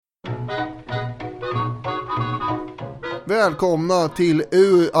Välkomna till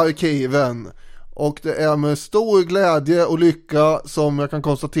Ur-arkiven. Och det är med stor glädje och lycka som jag kan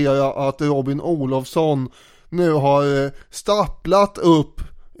konstatera att Robin Olofsson nu har stapplat upp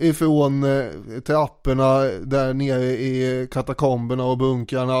ifrån trapporna där nere i katakomberna och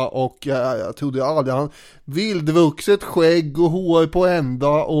bunkrarna. Och jag trodde aldrig han vildvuxet skägg och hår på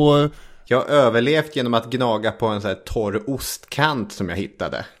ända. Och jag har överlevt genom att gnaga på en sån här torr ostkant som jag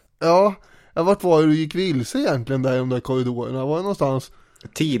hittade. ja, vart var det du gick vilse egentligen där i de där korridorerna? Var det någonstans?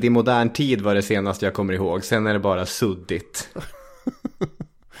 Tid i modern tid var det senaste jag kommer ihåg. Sen är det bara suddigt.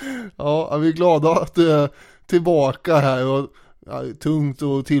 Ja, vi är glada att du är tillbaka här och tungt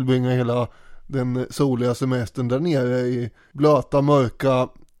och tillbringa hela den soliga semestern där nere i blöta, mörka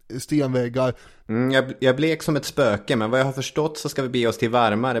stenväggar. Jag blek som ett spöke, men vad jag har förstått så ska vi be oss till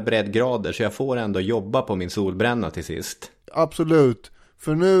varmare breddgrader så jag får ändå jobba på min solbränna till sist. Absolut,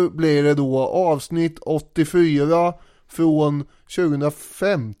 för nu blir det då avsnitt 84 från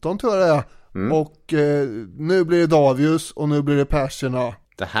 2015 tror jag det är. Och nu blir det Davius och nu blir det perserna.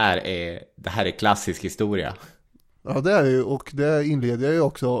 Det här är klassisk historia. Ja, det är ju, och det inleder jag ju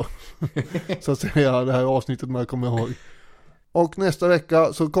också så att säga det här avsnittet man kommer ihåg. Och nästa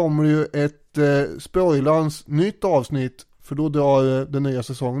vecka så kommer ju ett spoilans nytt avsnitt, för då drar den nya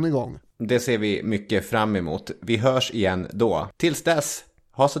säsongen igång. Det ser vi mycket fram emot. Vi hörs igen då. Tills dess,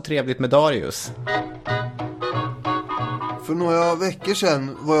 ha så trevligt med Darius. För några veckor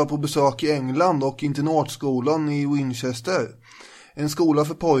sedan var jag på besök i England och internatskolan i Winchester. En skola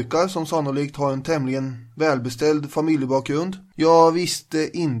för pojkar som sannolikt har en tämligen välbeställd familjebakgrund. Jag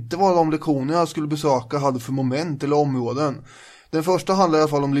visste inte vad de lektioner jag skulle besöka hade för moment eller områden. Den första handlade i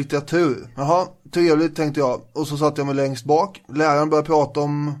alla fall om litteratur. Jaha, trevligt tänkte jag. Och så satt jag mig längst bak. Läraren började prata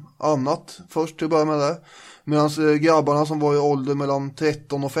om annat först till att börja med det. Medan grabbarna som var i ålder mellan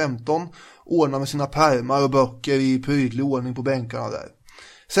 13 och 15 ordnade med sina pärmar och böcker i prydlig ordning på bänkarna där.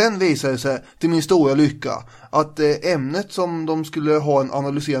 Sen visade det sig till min stora lycka att ämnet som de skulle ha en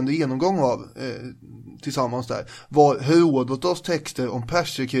analyserande genomgång av tillsammans där var Herodotos texter om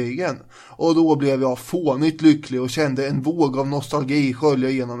perserkrigen. Och då blev jag fånigt lycklig och kände en våg av nostalgi skölja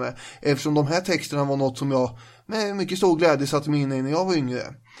igenom mig, eftersom de här texterna var något som jag med mycket stor glädje satte mig in i när jag var yngre.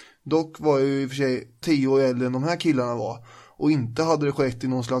 Dock var jag ju i och för sig 10 år äldre än de här killarna var, och inte hade det skett i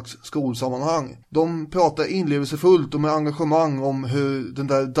någon slags skolsammanhang. De pratade inlevelsefullt och med engagemang om hur den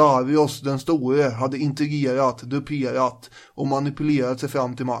där Darius den store hade intrigerat, duperat och manipulerat sig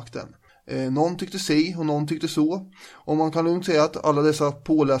fram till makten. Någon tyckte si och någon tyckte så. Och man kan lugnt säga att alla dessa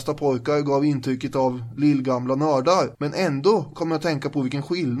pålästa pojkar gav intrycket av lillgamla nördar. Men ändå kommer jag att tänka på vilken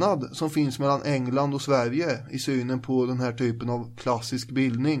skillnad som finns mellan England och Sverige i synen på den här typen av klassisk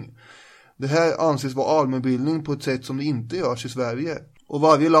bildning. Det här anses vara allmänbildning på ett sätt som det inte görs i Sverige. Och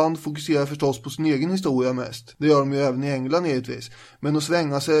varje land fokuserar förstås på sin egen historia mest. Det gör de ju även i England givetvis. Men att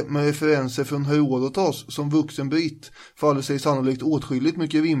svänga sig med referenser från Herodotos som vuxenbit faller sig sannolikt åtskilligt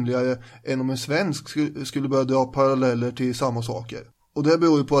mycket rimligare än om en svensk skulle börja dra paralleller till samma saker. Och det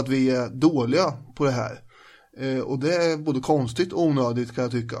beror ju på att vi är dåliga på det här. Och det är både konstigt och onödigt kan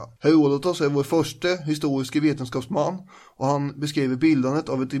jag tycka. Herodotos är vår första historiska vetenskapsman och han beskriver bildandet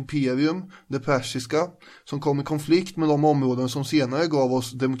av ett imperium, det persiska, som kom i konflikt med de områden som senare gav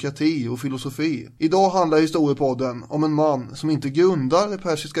oss demokrati och filosofi. Idag handlar historiepodden om en man som inte grundar det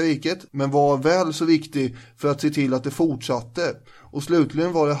persiska riket men var väl så viktig för att se till att det fortsatte. Och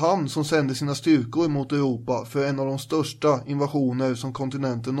slutligen var det han som sände sina styrkor mot Europa för en av de största invasioner som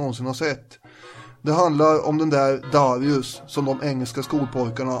kontinenten någonsin har sett. Det handlar om den där Darius som de engelska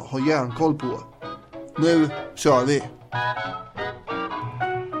skolpojkarna har järnkoll på. Nu kör vi!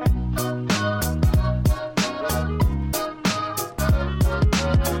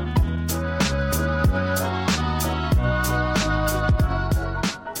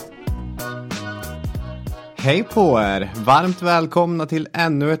 Hej på er! Varmt välkomna till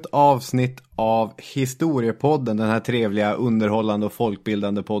ännu ett avsnitt av Historiepodden, den här trevliga, underhållande och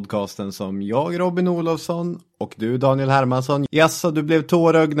folkbildande podcasten som jag, Robin Olofsson, och du, Daniel Hermansson. Jaså, du blev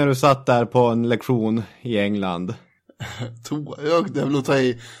tårögd när du satt där på en lektion i England. Tårögd, det vill jag ta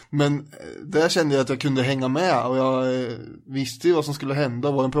i. Men där kände jag att jag kunde hänga med och jag visste ju vad som skulle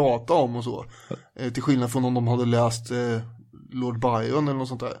hända, vad den pratade om och så. Till skillnad från om de hade läst Lord Byron eller något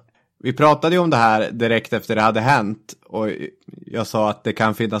sånt där. Vi pratade ju om det här direkt efter det hade hänt och jag sa att det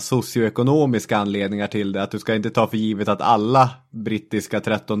kan finnas socioekonomiska anledningar till det. Att du ska inte ta för givet att alla brittiska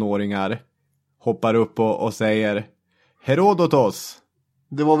 13-åringar hoppar upp och säger Herodotos.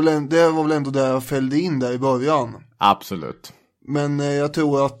 Det var väl ändå där jag fällde in där i början. Absolut. Men jag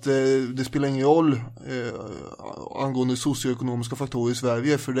tror att det spelar ingen roll angående socioekonomiska faktorer i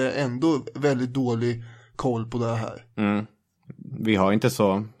Sverige, för det är ändå väldigt dålig koll på det här.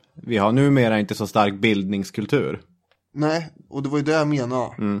 Vi har numera inte så stark bildningskultur. Nej, och det var ju det jag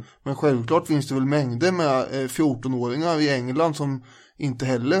menade. Men självklart finns det väl mängder med 14-åringar i England som inte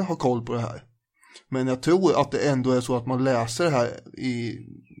heller har koll på det här. Men jag tror att det ändå är så att man läser det här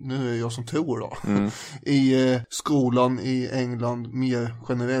nu är jag som tror då, i skolan i England mer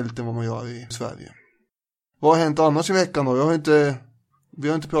generellt än vad man gör i Sverige. Vad har hänt annars i veckan då? Vi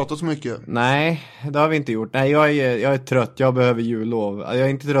har inte pratat så mycket. Nej, det har vi inte gjort. Nej, jag är trött. Jag behöver jullov. Jag är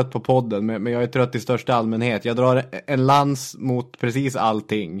inte trött på podden, men jag är trött i största allmänhet. Jag drar en lans mot precis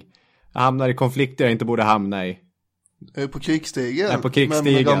allting. Jag hamnar i konflikter jag inte borde hamna i. På krigsstigen? Nej, på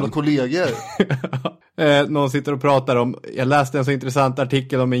krigsstigen. Med gamla kollegor. Någon sitter och pratar om... Jag läste en så intressant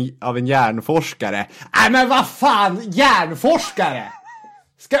artikel av en hjärnforskare. Nej, men vad fan! Hjärnforskare!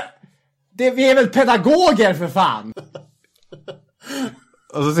 Vi är väl pedagoger för fan!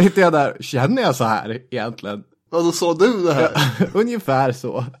 Och så sitter jag där. Känner jag så här egentligen? Ja, då sa du det här. Ungefär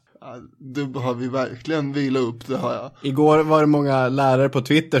så. Ja, du behöver verkligen vila upp det här. Igår var det många lärare på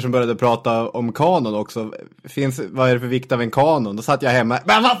Twitter som började prata om kanon också. Vad är det för vikt av en kanon? Då satt jag hemma.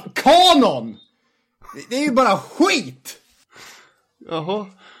 Men vad? Kanon! Det är ju bara skit! Jaha.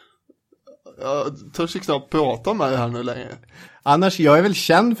 Jag törs knappt prata med det här nu längre. Annars, jag är väl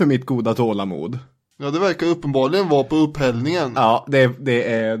känd för mitt goda tålamod. Ja, det verkar uppenbarligen vara på upphällningen. Ja, det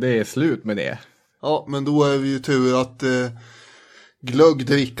är slut med det. Ja, men då är vi ju tur att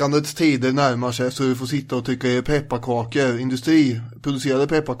glöggdrickandets tider närmar sig, så vi får sitta och tycka i pepparkakor, industriproducerade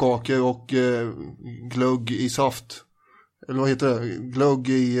pepparkakor och glögg i saft. Eller vad heter det? Glögg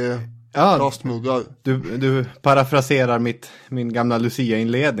i plastmuggar. Du parafraserar min gamla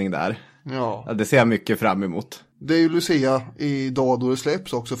Lucia-inledning där. Ja, det ser jag mycket fram emot. Det är ju Lucia idag då det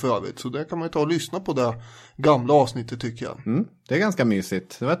släpps också för övrigt. Så där kan man ju ta och lyssna på det gamla avsnittet tycker jag. Det är ganska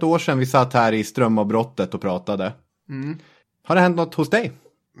mysigt. Det var ett år sedan vi satt här i strömavbrottet och pratade. Har det hänt något hos dig?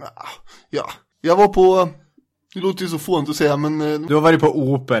 Ja, jag var på... Det låter ju så fånigt att säga, men... Du har varit på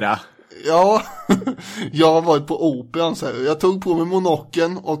opera. Ja, jag har varit på operan så här. Jag tog på mig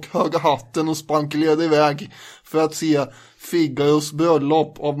monokeln och höga hatten och spankulerade iväg för att se Figaros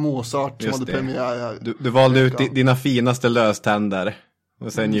bröllop av Mozart som hade premiär här. Du valde ut dina finaste löständer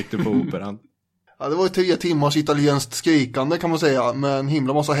och sen gick du på operan. Ja, det var 3 timmars italienskt skrikande kan man säga, med en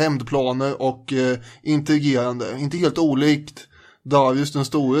himla massa hämndplaner och intrigerande. Inte helt olikt Darius den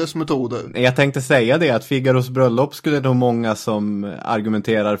stores metoder. Jag tänkte säga det, att Figaros bröllop skulle nog många som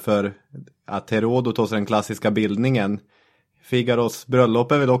argumenterar för att Herodotos är den klassiska bildningen. Figaros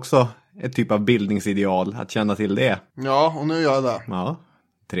bröllop är väl också ett typ av bildningsideal, att känna till det. Ja, och nu gör jag det. Ja,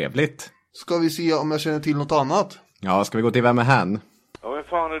 trevligt. Ska vi se om jag känner till något annat? Ja, ska vi gå till Vem är han? Ja, vem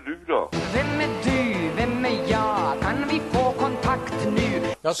fan är du då? Vem är du? Vem är jag? Kan vi få kontakt nu?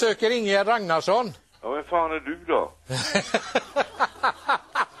 Jag söker Ingegerd Ragnarsson. Ja, vem fan är du då?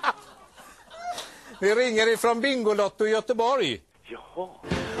 Vi ringer ifrån Bingolotto i Göteborg. Jaha.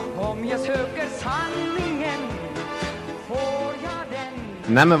 Om jag söker sanningen får jag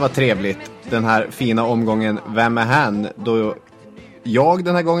den. Nej men vad trevligt. Den här fina omgången Vem är han? Då jag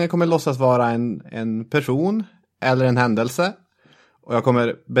den här gången kommer låtsas vara en person eller en händelse. Och jag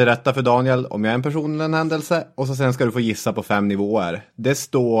kommer berätta för Daniel om jag är en person eller en händelse. Och så sen ska du få gissa på 5 nivåer. Det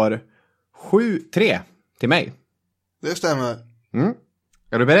står 7-3 till mig. Det stämmer.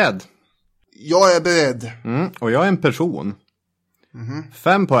 Är du beredd? Jag är beredd. Och jag är en person.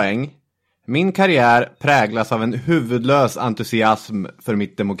 5 poäng. Min karriär präglas av en huvudlös entusiasm för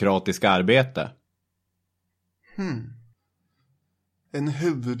mitt demokratiska arbete. En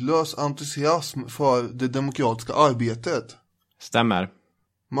huvudlös entusiasm för det demokratiska arbetet. Stämmer.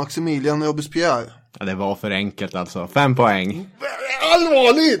 Maximilian Robespierre. Ja, det var för enkelt alltså. 5 poäng.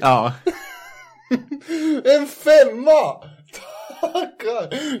 Allvarligt! Ja. En 5!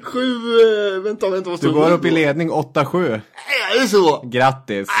 Tackar! 7... Vänta, vad står Du går upp i ledning 8-7. Är det så?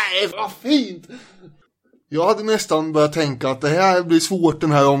 Grattis. Nej, vad fint! Jag hade nästan börjat tänka att det här blir svårt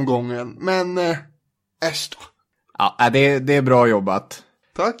den här omgången. Men, äsch då. Ja, det är bra jobbat.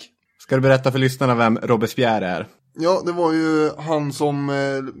 Tack. Ska du berätta för lyssnarna vem Robespierre är? Ja, det var ju han som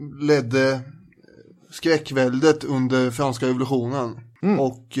ledde skräckväldet under franska revolutionen.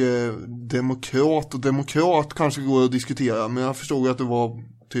 Och demokrat kanske går att diskutera. Men jag förstod att det var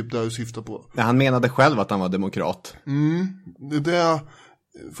typ där du syftar på. Ja, han menade själv att han var demokrat.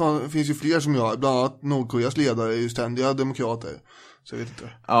 Det finns ju fler som gör. Bland annat Nordkoreas ledare är ju ständiga demokrater. Så jag vet inte.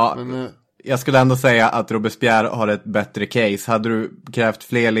 Ja, men, jag skulle ändå säga att Robespierre har ett bättre case. Hade du krävt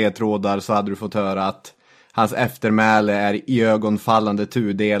fler ledtrådar så hade du fått höra att hans eftermäle är iögonfallande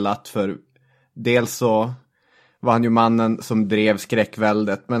tudelat. För dels så var han ju mannen som drev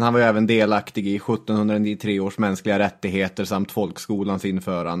skräckväldet, men han var ju även delaktig i 1793 års mänskliga rättigheter samt folkskolans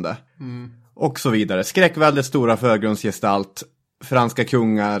införande. Och så vidare. Skräckväldets stora förgrundsgestalt, franska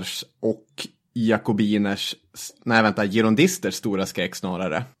kungars och jakobiners, girondisters stora skräck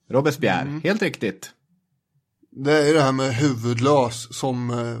snarare. Robespierre, helt riktigt. Det är det här med huvudlös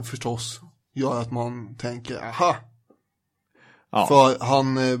som förstås gör att man tänker, aha. Ja. För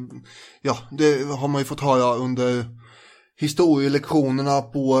han, det har man ju fått höra under historielektionerna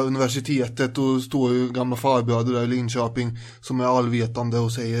på universitetet, och står ju gamla farbröder där i Linköping som är allvetande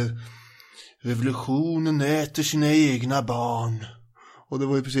och säger revolutionen äter sina egna barn. Och det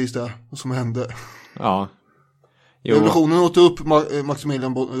var ju precis det som hände. Ja. Jo. Revolutionen åt upp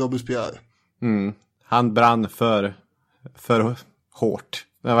Maximilien Robespierre. Han brann för hårt.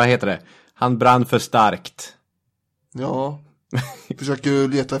 Men vad heter det? Han brann för starkt. Ja. Försöker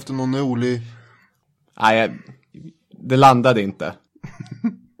leta efter någon rolig. Nej, det landade inte.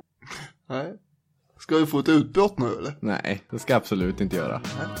 Nej. Ska vi få ett utbrott nu eller? Nej, det ska jag absolut inte göra.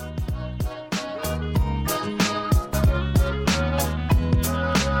 Nej.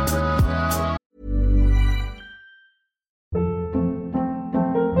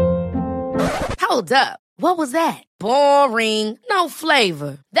 Hold up. What was that? Boring. No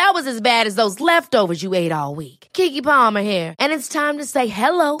flavor. That was as bad as those leftovers you ate all week. Keke Palmer here, and it's time to say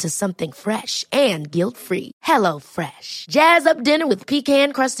hello to something fresh and guilt-free. Hello Fresh. Jazz up dinner with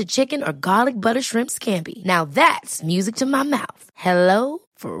pecan-crusted chicken or garlic butter shrimp scampi. Now that's music to my mouth. Hello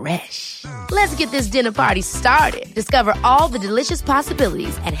Fresh. Let's get this dinner party started. Discover all the delicious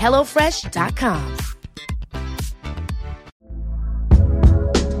possibilities at hellofresh.com.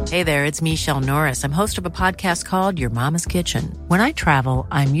 Hey there, it's Michelle Norris. I'm host of a podcast called Your Mama's Kitchen. When I travel,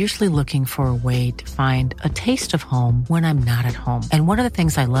 I'm usually looking for a way to find a taste of home when I'm not at home. And one of the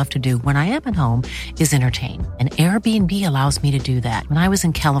things I love to do when I am at home is entertain. And Airbnb allows me to do that. When I was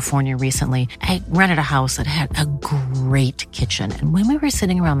in California recently, I rented a house that had a great kitchen. And when we were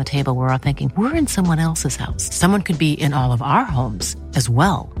sitting around the table, we were all thinking, we're in someone else's house. Someone could be in all of our homes as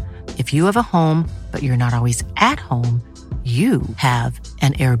well. If you have a home, but you're not always at home, you have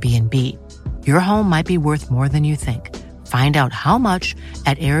an Airbnb. Your home might be worth more than you think. Find out how much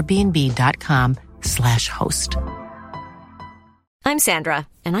at airbnb.com/host. I'm Sandra,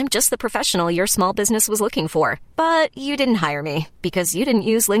 and I'm just the professional your small business was looking for. But you didn't hire me because you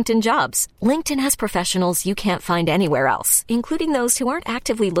didn't use LinkedIn Jobs. LinkedIn has professionals you can't find anywhere else, including those who aren't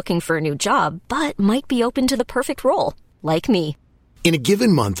actively looking for a new job, but might be open to the perfect role, like me. In a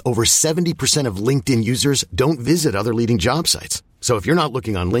given month, over 70% of LinkedIn users don't visit other leading job sites. So if you're not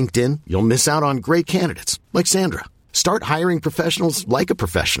looking on LinkedIn, you'll miss out on great candidates like Sandra. Start hiring professionals like a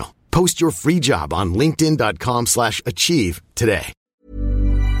professional. Post your free job on linkedin.com/achieve today.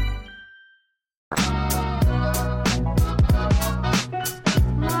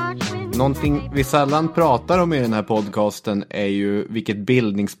 Någonting vi sällan pratar om i den här podcasten är ju vilket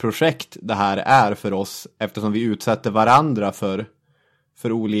bildningsprojekt det här är för oss, eftersom vi utsätter varandra för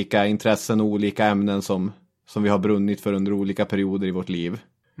olika intressen och olika ämnen som vi har brunnit för under olika perioder i vårt liv.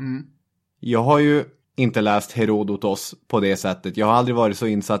 Jag har ju inte läst Herodotos på det sättet. Jag har aldrig varit så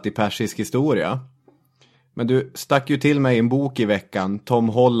insatt i persisk historia. Men du stack ju till mig en bok i veckan, Tom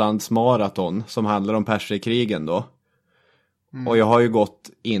Hollands Maraton, som handlar om perserkrigen då. Och jag har ju gått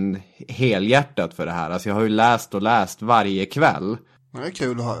in helhjärtat för det här. Alltså jag har ju läst varje kväll. Det är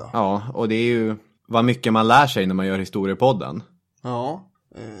kul att höra. Ja, och det är ju vad mycket man lär sig när man gör historiepodden. Ja,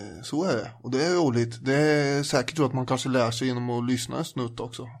 så är det. Och det är roligt. Det är säkert så att man kanske lär sig genom att lyssna en snutt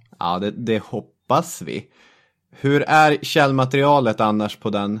också. Ja, det hoppas vi. Hur är källmaterialet annars på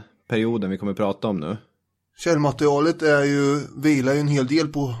den perioden vi kommer prata om nu? Källmaterialet vilar ju en hel del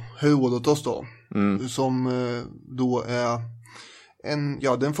på Herodotos då. Som då är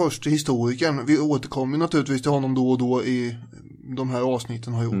den första historikern. Vi återkommer naturligtvis till honom då och då i de här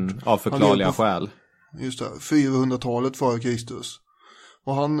avsnitten har gjort. Av förklarliga skäl. Just det, 400-talet före Kristus.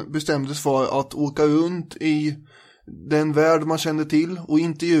 Och han bestämdes för att åka runt i den värld man kände till och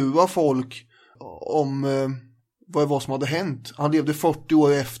intervjua folk om vad det var som hade hänt. Han levde 40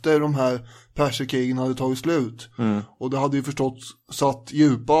 år efter de här perserkrigen hade tagit slut. Och det hade ju förstås satt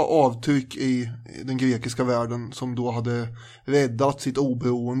djupa avtryck i den grekiska världen, som då hade räddat sitt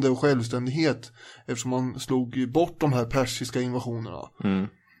oberoende och självständighet eftersom man slog bort de här persiska invasionerna.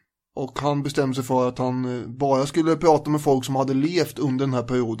 Och han bestämde sig för att han bara skulle prata med folk som hade levt under den här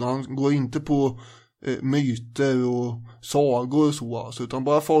perioden. Han går inte på myter och sagor och så, alltså, utan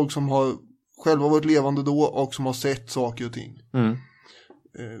bara folk som har själva varit levande då och som har sett saker och ting.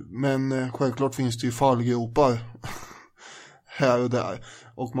 Men självklart finns det ju fallgropar här och där.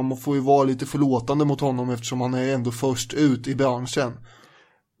 Och man får ju vara lite förlåtande mot honom eftersom han är ändå först ut i branschen.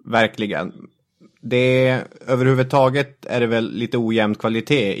 Verkligen. Överhuvudtaget är det väl lite ojämn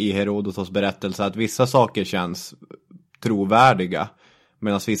kvalitet i Herodotos berättelse, att vissa saker känns trovärdiga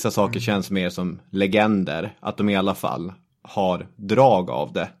medan vissa saker känns mer som legender, att de i alla fall har drag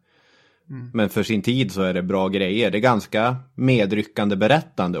av det. Men för sin tid så är det bra grejer. Det är ganska medryckande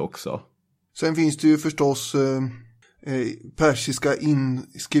berättande också. Sen finns det ju förstås persiska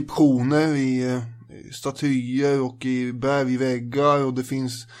inskriptioner i statyer och i bergväggar, och det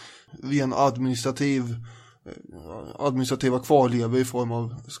finns ren administrativa kvarlevor i form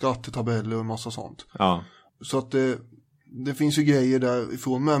av skattetabeller och massa sånt. Ja. Så att det finns ju grejer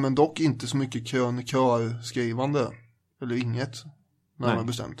därifrån med, men dock inte så mycket krönikörskrivande. Eller inget närmare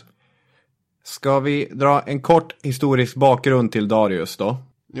bestämt. Ska vi dra en kort historisk bakgrund till Darius då?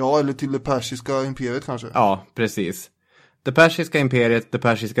 Ja, eller till det persiska imperiet kanske. Ja, precis. Det persiska imperiet, det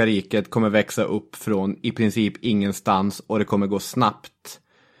persiska riket kommer växa upp från i princip ingenstans, och det kommer gå snabbt.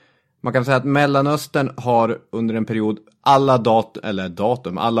 Man kan säga att Mellanöstern har under en period,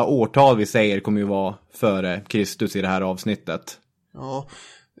 alla årtal vi säger kommer ju vara före Kristus i det här avsnittet. Ja,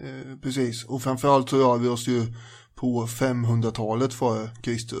 precis. Och framförallt så rör vi oss ju på 500-talet före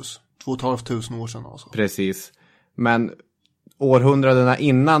Kristus. 2500 år sedan alltså. Precis. Men århundradena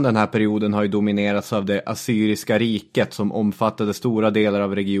innan den här perioden har ju dominerats av det assyriska riket, som omfattade stora delar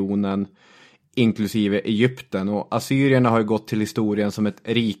av regionen, inklusive Egypten. Och assyrierna har ju gått till historien som ett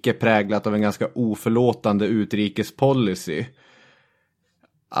rike präglat av en ganska oförlåtande utrikespolicy.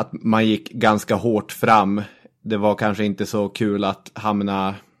 Att man gick ganska hårt fram. Det var kanske inte så kul att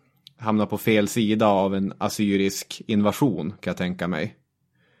hamna på fel sida av en assyrisk invasion, kan jag tänka mig.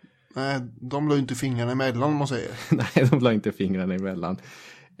 Nej, de la inte fingrarna emellan om man säger. Nej, de la inte fingrarna emellan.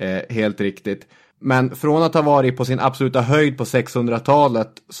 Helt riktigt. Men från att ha varit på sin absoluta höjd på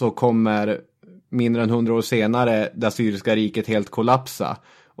 600-talet så kommer mindre än 100 år senare det assyriska riket helt kollapsa.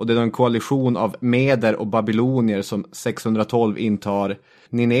 Och det är en koalition av meder och babylonier som 612 intar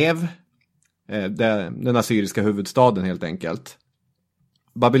Nineve, den assyriska huvudstaden helt enkelt.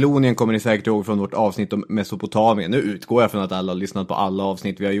 Babylonien kommer ni säkert ihåg från vårt avsnitt om Mesopotamien. Nu utgår jag från att alla har lyssnat på alla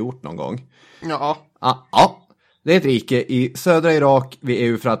avsnitt vi har gjort någon gång. Ja. Ja. Det är ett rike i södra Irak vid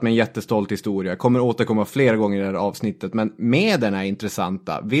Eufrat med en jättestolt historia. Kommer återkomma flera gånger i det här avsnittet. Men mederna är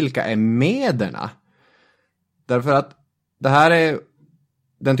intressanta. Vilka är mederna? Därför att det här är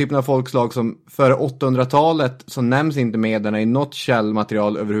den typen av folkslag som före 800-talet så nämns inte mederna i något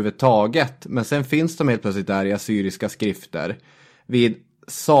källmaterial överhuvudtaget. Men sen finns de helt plötsligt där i assyriska skrifter. Vid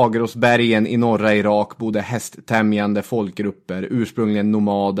Sagrosbergen i norra Irak bodde hästtämjande folkgrupper, ursprungligen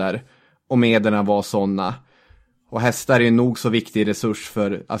nomader. Och mederna var sådana. Och hästar är en nog så viktig resurs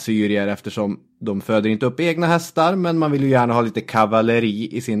för assyrier eftersom de föder inte upp egna hästar, men man vill ju gärna ha lite kavalleri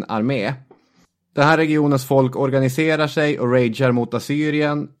i sin armé. Den här regionens folk organiserar sig och ragear mot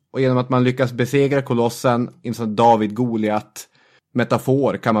Assyrien, och genom att man lyckas besegra kolossen i en sån David Goliat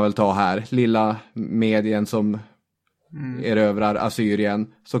metafor kan man väl ta här, lilla medien som erövrar Assyrien,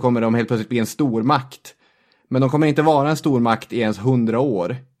 så kommer de helt plötsligt bli en stormakt. Men de kommer inte vara en stormakt i ens 100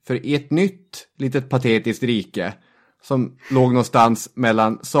 år. För i ett nytt, litet patetiskt rike som låg någonstans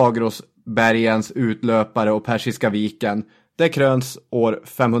mellan Sagrosbergens utlöpare och Persiska viken, där kröns år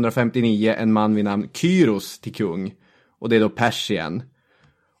 559 en man vid namn Kyros till kung. Och det är då Persien.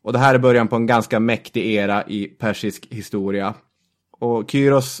 Och det här är början på en ganska mäktig era i persisk historia. Och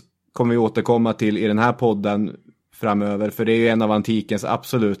Kyros kommer vi återkomma till i den här podden framöver, för det är ju en av antikens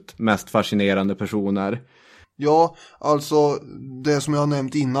absolut mest fascinerande personer. Ja, alltså det som jag har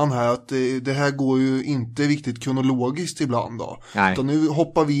nämnt innan här, att det här går ju inte riktigt kronologiskt ibland då. Nej. Utan nu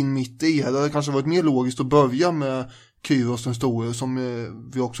hoppar vi in mitt i här. Det hade kanske varit mer logiskt att börja med Kyros den store, som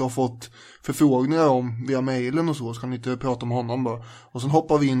vi också har fått förfrågningar om via mejlen och så. Så kan ni inte prata om honom bara. Och sen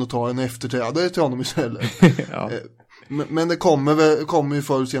hoppar vi in och tar en efterträdare till honom istället. Ja. Men det kommer ju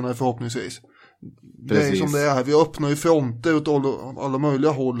förr eller senare förhoppningsvis. Precis. Det är som det är här. Vi öppnar ju fronter åt alla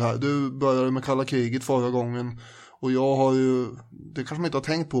möjliga håll här. Du började med kalla kriget förra gången. Och jag har ju, det kanske man inte har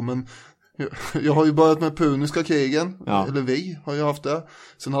tänkt på, men jag har ju börjat med puniska krigen. Ja. Eller vi har ju haft det.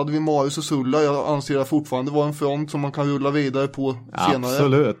 Sen hade vi Marius och Sulla. Jag anser det fortfarande var en front som man kan rulla vidare på senare.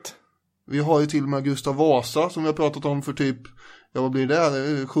 Absolut. Vi har ju till och med Gustav Vasa som vi har pratat om för typ, ja vad blir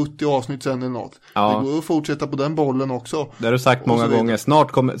det? 70 avsnitt sen eller något. Ja. Det går att fortsätta på den bollen också. Det har du sagt många gånger.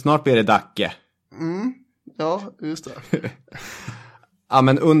 Snart blir det Dacke. Ja, just det. Ja,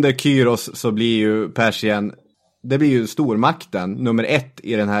 men under Kyros så blir ju Persien, det blir ju stormakten nummer 1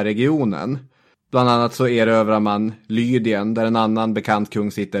 i den här regionen. Bland annat så erövrar man Lydien, där en annan bekant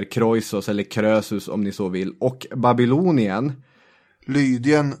kung sitter, Kroisos eller Krösus om ni så vill, och Babylonien.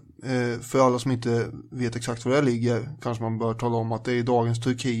 Lydien, för alla som inte vet exakt var det ligger, kanske man bör tala om att det är i dagens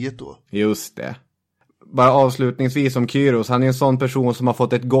Turkiet då. Just det. Bara avslutningsvis om Kyros, han är en sån person som har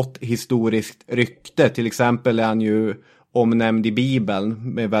fått ett gott historiskt rykte. Till exempel är han ju omnämnd i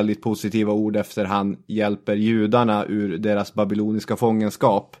Bibeln med väldigt positiva ord efter han hjälper judarna ur deras babyloniska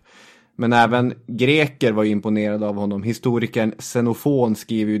fångenskap. Men även greker var imponerade av honom. Historikern Xenofon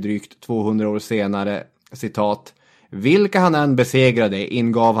skriver ju drygt 200 år senare, citat: vilka han än besegrade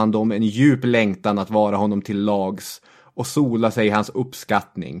ingav han dem en djup längtan att vara honom till lags och sola sig i hans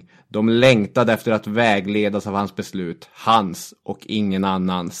uppskattning. De längtade efter att vägledas av hans beslut, hans och ingen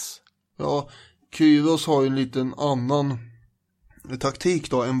annans. Ja, Kyros har ju en liten annan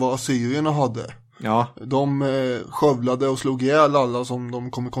taktik då än vad assyrierna hade. Ja. De skövlade och slog ihjäl alla som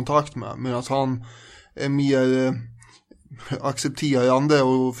de kom i kontakt med, medan han är mer accepterande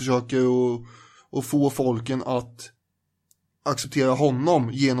och försöker att få folken att acceptera honom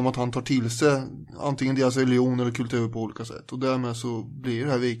genom att han tar till sig antingen deras religion eller kultur på olika sätt. Och därmed så blir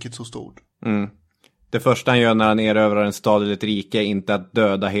det här riket så stort. Mm. Det första han gör när han erövrar en stad eller ett rike är inte att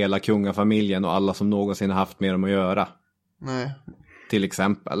döda hela kungafamiljen och alla som någonsin har haft med dem att göra. Nej. Till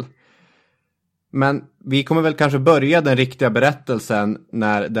exempel. Men vi kommer väl kanske börja den riktiga berättelsen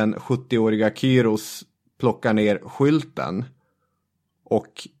när den 70-åriga Kyros plockar ner skylten.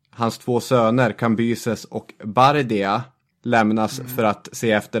 Och hans 2 söner, Kambyses och Bardia, lämnas för att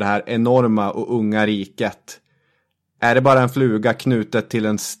se efter det här enorma och unga riket. Är det bara en fluga knutet till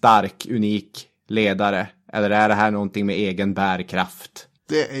en stark, unik ledare? Eller är det här någonting med egen bärkraft?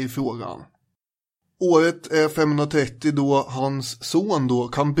 Det är ju frågan. Året är 530 då hans son då,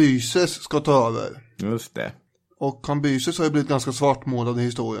 Kambyses, ska ta över. Just det. Och Kambyses har ju blivit ganska svartmålad i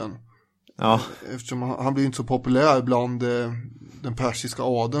historien. Ja. Eftersom han blir inte så populär bland den persiska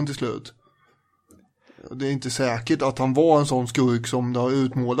adeln till slut. Det är inte säkert att han var en sån skurk som det har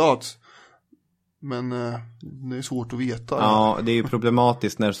utmålats. Men det är svårt att veta. Ja, det är ju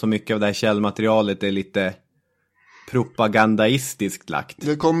problematiskt när så mycket av det här källmaterialet är lite propagandaistiskt lagt.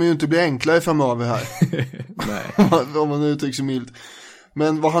 Det kommer ju inte bli enklare framöver här. Nej. Om man uttrycker sig milt.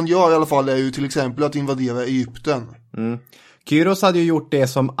 Men vad han gör i alla fall är ju till exempel att invadera Egypten. Mm. Kyros hade ju gjort det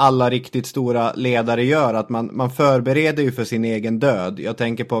som alla riktigt stora ledare gör, att man förbereder ju för sin egen död. Jag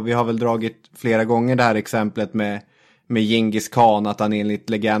tänker på, vi har väl dragit flera gånger det här exemplet med Genghis Khan, att han enligt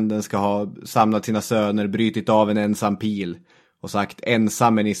legenden ska ha samlat sina söner, brytit av en ensam pil och sagt: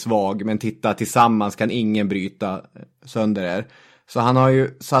 ensam är ni svag, men titta, tillsammans kan ingen bryta sönder er. Så han har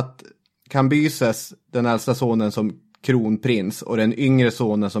ju satt Kambyses, den äldsta sonen, som kronprins och den yngre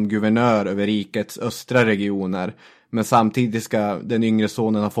sonen som guvernör över rikets östra regioner. Men samtidigt ska den yngre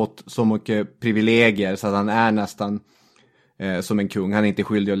sonen ha fått så mycket privilegier så att han är nästan som en kung. Han är inte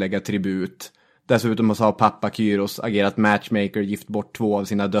skyldig att lägga tribut. Dessutom så har pappa Kyros agerat matchmaker, gift bort 2 av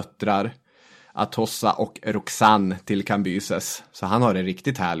sina döttrar, Atossa och Roxanne, till Kambyses. Så han har det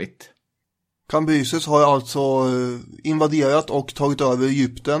riktigt härligt. Kambyses har alltså invaderat och tagit över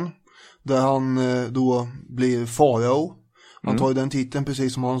Egypten, där han då blir farao. Han tar ju den titeln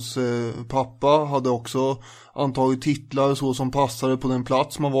precis som hans pappa hade också antagit titlar så som passade på den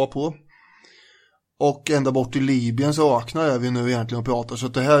plats man var på. Och ända bort till Libyen så öknar är vi nu egentligen och pratar. Så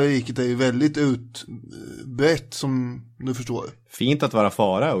att det här riket är ju väldigt utbrett, som du förstår. Fint att vara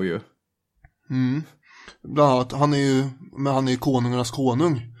farao ju. Mm. Bland annat, han är ju konungarnas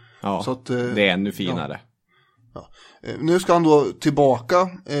konung. Ja, så att, det är ännu finare. Ja. Nu ska han då tillbaka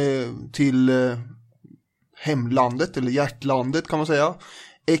till hemlandet, eller hjärtlandet kan man säga.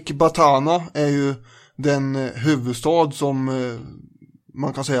 Ekbatana är ju den huvudstad som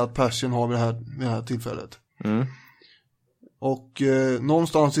man kan säga att Persien har vid det här tillfället. Mm. Och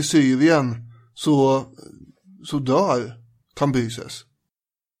någonstans i Syrien så dör Kambyses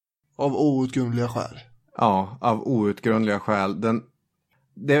av outgrundliga skäl. Ja, av outgrundliga skäl.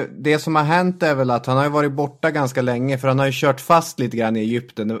 Det som har hänt är väl att han har ju varit borta ganska länge, för han har ju kört fast lite grann i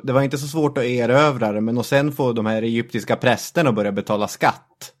Egypten. Det var inte så svårt att erövra det, men och sen får de här egyptiska prästerna att börja betala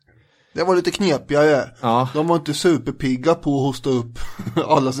skatt. Det var lite knepigare. Ja. De var inte superpigga på att hosta upp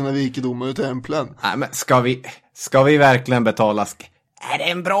alla sina rikedomar i templen. Nej, men ska vi verkligen betala skatt? Är det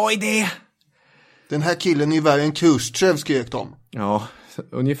en bra idé? Den här killen är ju värre än Khrushchev, skrek de. Ja,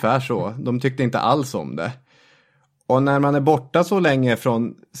 ungefär så. De tyckte inte alls om det. Och när man är borta så länge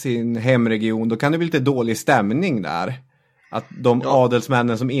från sin hemregion, då kan det bli lite dålig stämning där. Att de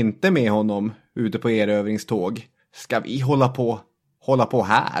adelsmännen som inte är med honom ute på erövringståg, ska vi hålla på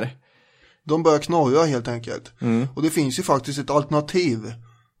här? De börjar knorra helt enkelt. Och det finns ju faktiskt ett alternativ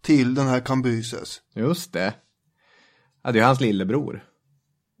till den här Kambyses. Just det. Ja, det är hans lillebror.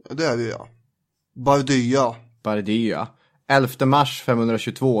 Det är det, ja. Bardia. 11 mars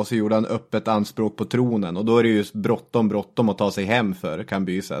 522 så gjorde han öppet anspråk på tronen. Och då är det ju bråttom att ta sig hem för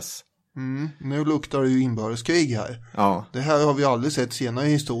Kambyses. Nu luktar det ju inbördeskrig här. Ja. Det här har vi aldrig sett senare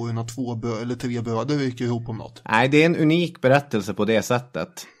i historien att 2 eller 3 bröder ryker ihop om något. Nej, det är en unik berättelse på det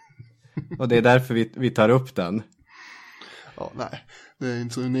sättet. Och det är därför vi tar upp den. Ja, nej, det är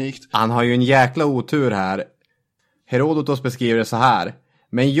inte så unikt. Han har ju en jäkla otur här. Herodotos beskriver det så här.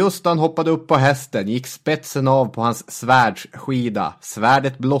 Men just han hoppade upp på hästen gick spetsen av på hans svärdsskida.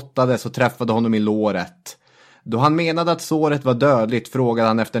 Svärdet blottades och träffade honom i låret. Då han menade att såret var dödligt frågade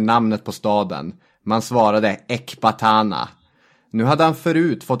han efter namnet på staden. Man svarade Ekbatana. Nu hade han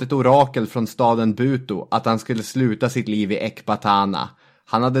förut fått ett orakel från staden Buto att han skulle sluta sitt liv i Ekbatana.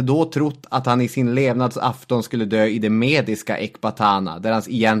 Han hade då trott att han i sin levnadsafton skulle dö i det mediska Ekbatana, där hans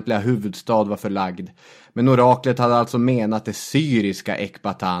egentliga huvudstad var förlagd. Men oraklet hade alltså menat det syriska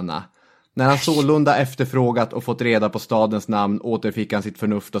Ekbatana. När han sålunda efterfrågat och fått reda på stadens namn återfick han sitt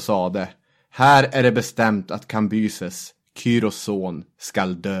förnuft och sade: här är det bestämt att Kambyses, Kyros son,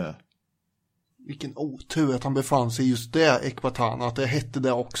 skall dö. Vilken otur att han befann sig just där, Ekbatana, att det hette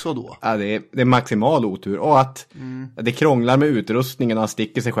det också då. Ja, det är maximal otur. Och att det krånglar med utrustningen och han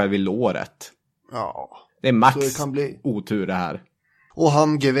sticker sig själv i låret. Ja. Det är max det kan bli otur det här. Och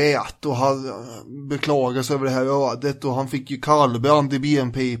han grät och han beklagade sig över det här ödet. Och han fick ju kallbrand i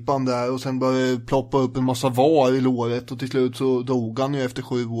benpipan där. Och sen började ploppa upp en massa var i låret. Och till slut så dog han ju efter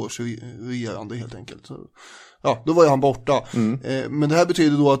 7 års regerande helt enkelt. Så, ja, då var ju han borta. Men det här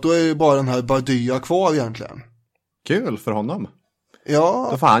betyder då att då är det bara den här Bardia kvar egentligen. Kul för honom. Ja.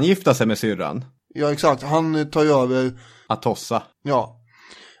 Då får han gifta sig med syrran. Ja, exakt. Han tar ju över Atossa. Ja.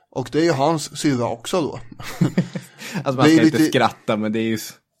 Och det är ju hans syrra också då. Alltså man ska inte skratta, men det är ju...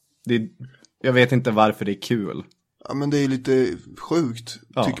 jag vet inte varför det är kul. Ja, men det är lite sjukt,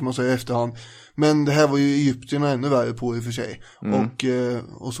 tycker man säger i efterhand. Men det här var ju egyptierna ännu värre på i och för sig.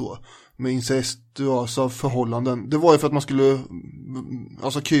 Och så. Med incestuösa förhållanden. Det var ju för att man skulle...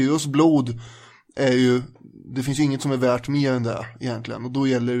 Alltså Kyros blod är ju... Det finns ju inget som är värt mer än det egentligen. Och då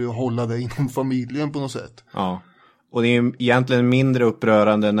gäller det att hålla det inom familjen på något sätt. Ja. Och det är egentligen mindre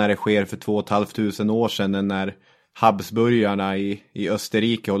upprörande när det sker för 2 500 år sedan än när Habsburgarna i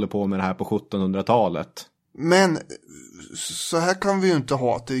Österrike håller på med det här på 1700-talet. Men så här kan vi ju inte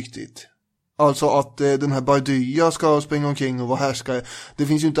ha det riktigt. Alltså att den här Bardia ska springa omkring och vara härskare. Det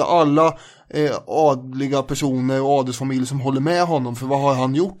finns ju inte alla adliga personer och adelsfamiljer som håller med honom. För vad har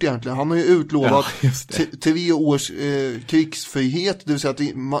han gjort egentligen? Han har ju utlovat 3 års krigsfrihet. Det vill säga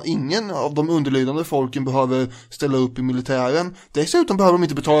att ingen av de underlydande folken behöver ställa upp i militären. Dessutom behöver de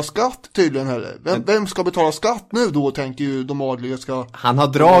inte betala skatt tydligen heller. Vem ska betala skatt nu då, tänker ju de adliga ska... Han har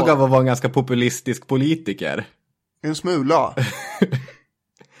drag av att vara en ganska populistisk politiker. En smula.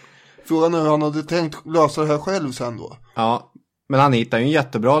 Frågan är hur han hade tänkt lösa det här själv sen då. Ja, men han hittar ju en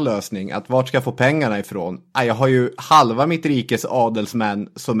jättebra lösning. Att vart ska jag få pengarna ifrån? Jag har ju halva mitt rikes adelsmän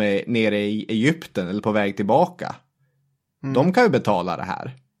som är nere i Egypten eller på väg tillbaka. De kan ju betala det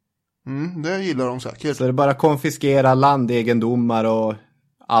här. Det gillar de säkert. Så det är bara konfiskera landegendomar och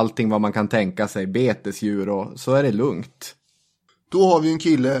allting vad man kan tänka sig. Betesdjur och så är det lugnt. Då har vi en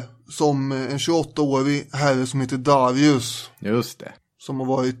kille som en 28-årig herre som heter Darius. Just det. Som har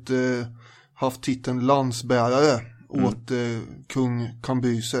varit haft titeln landsbärare åt kung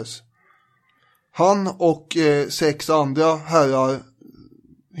Kambyses. Han och 6 andra herrar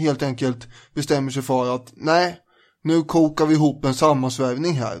helt enkelt bestämmer sig för att nej, nu kokar vi ihop en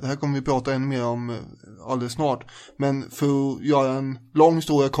sammansvärvning här. Det här kommer vi prata ännu mer om alldeles snart. Men för att göra en lång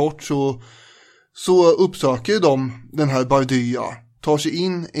historia kort så uppsöker de den här Bardia. Tar sig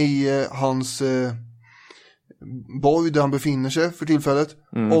in i hans... borg där han befinner sig för tillfället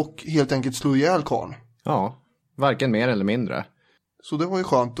och helt enkelt slår ihjäl karln. Ja, varken mer eller mindre. Så det var ju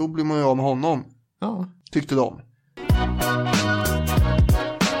skönt, då blir man ju av med honom. Ja. Tyckte de.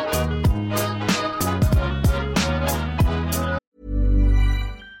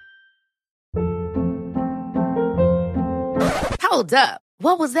 Hold up.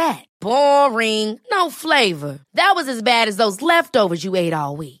 What was that? Boring. No flavor. That was as bad as those leftovers you ate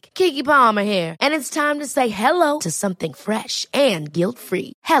all week. Keke Palmer here, and it's time to say hello to something fresh and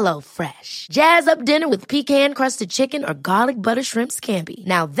guilt-free. Hello Fresh. Jazz up dinner with pecan-crusted chicken or garlic butter shrimp scampi.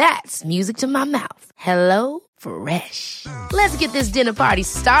 Now that's music to my mouth. Hello Fresh. Let's get this dinner party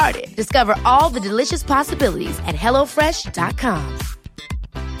started. Discover all the delicious possibilities at hellofresh.com.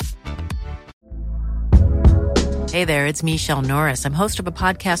 Hey there, it's Michelle Norris. I'm host of a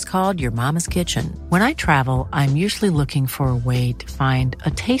podcast called Your Mama's Kitchen. When I travel, I'm usually looking for a way to find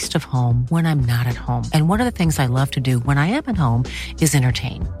a taste of home when I'm not at home. And one of the things I love to do when I am at home is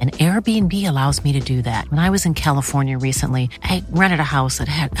entertain. And Airbnb allows me to do that. When I was in California recently, I rented a house that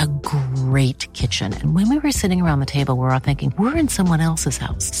had a great kitchen. And when we were sitting around the table, we were all thinking, we're in someone else's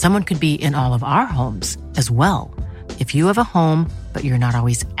house. Someone could be in all of our homes as well. If you have a home, but you're not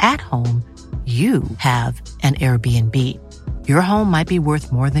always at home, you have an Airbnb. Your home might be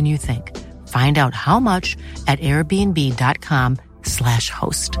worth more than you think. Find out how much at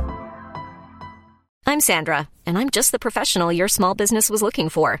airbnb.com/host. I'm Sandra, and I'm just the professional your small business was looking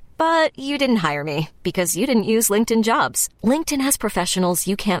for. But you didn't hire me because you didn't use LinkedIn Jobs. LinkedIn has professionals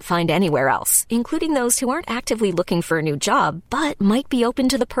you can't find anywhere else, including those who aren't actively looking for a new job, but might be open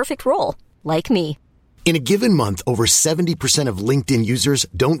to the perfect role, like me. In a given month, over 70% of LinkedIn users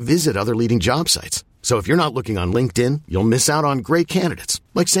don't visit other leading job sites. So if you're not looking on LinkedIn, you'll miss out on great candidates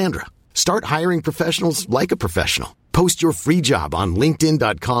like Sandra. Start hiring professionals like a professional. Post your free job on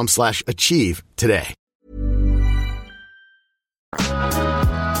linkedin.com/achieve today.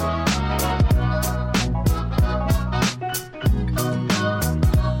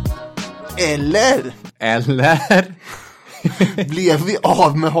 Eller blev vi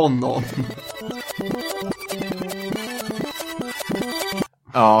av med honom?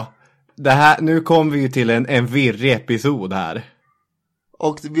 Ja, det här, nu kommer vi ju till en virrig episod här.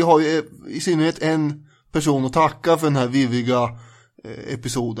 Och vi har ju i synnerhet en person att tacka för den här virriga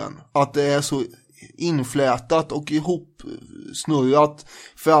episoden. Att det är så inflätat och ihopsnurrat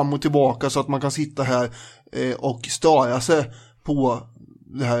fram och tillbaka så att man kan sitta här och störa sig på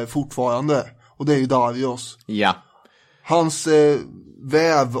det här fortfarande. Och det är ju Darius. Ja. Hans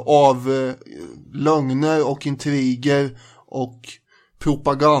väv av lögner och intriger och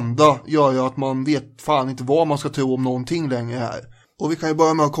propaganda gör ju att man vet fan inte vad man ska tro om någonting längre här. Och vi kan ju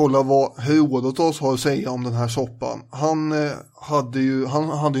börja med att kolla vad Herodotos har att säga om den här soppan. Han hade ju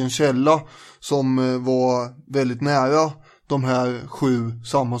en källa som var väldigt nära de här 7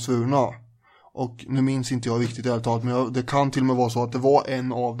 sammansvurna. Och nu minns inte jag riktigt helt taget, men det kan till och med vara så att det var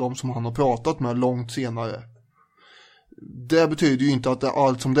en av dem som han har pratat med långt senare. Det betyder ju inte att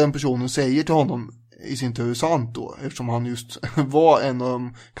allt som den personen säger till honom i sin tur är sant då, eftersom han just var en av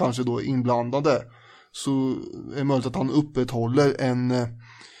de kanske då inblandade. Så är det möjligt att han upprätthåller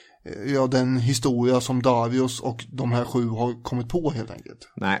den historia som Darius och de här 7 har kommit på helt enkelt.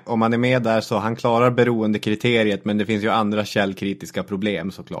 Nej, om man är med där så han klarar beroendekriteriet, men det finns ju andra källkritiska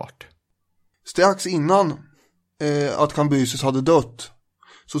problem såklart. Strax innan att Kambyses hade dött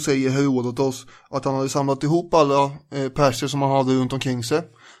så säger Herodotos att han hade samlat ihop alla perser som han hade runt omkring sig.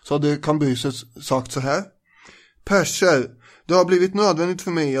 Så hade Kambyses sagt så här: Perser, det har blivit nödvändigt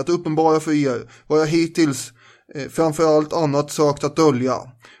för mig att uppenbara för er vad jag hittills framför allt annat sökt att dölja.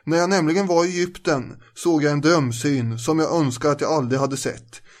 När jag nämligen var i Egypten såg jag en drömsyn som jag önskar att jag aldrig hade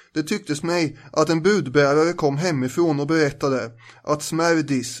sett. Det tycktes mig att en budbärare kom hemifrån och berättade att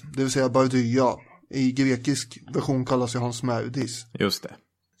Smerdis, det vill säga Bardya, i grekisk version kallas han Smerdis. Just det.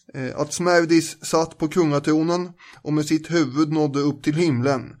 Att Smerdis satt på kungatronen och med sitt huvud nådde upp till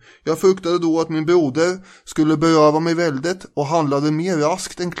himlen. Jag fruktade då att min broder skulle beröva mig väldet och handlade mer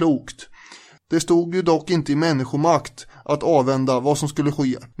raskt än klokt. Det stod ju dock inte i människomakt att avvända vad som skulle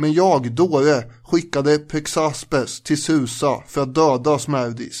ske. Men jag, Dore, skickade Pexaspes till Susa för att döda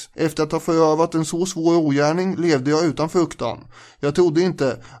Smerdis. Efter att ha förövat en så svår ogärning levde jag utan fruktan. Jag trodde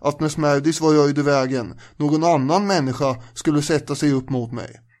inte att när Smerdis var röjd i vägen, någon annan människa skulle sätta sig upp mot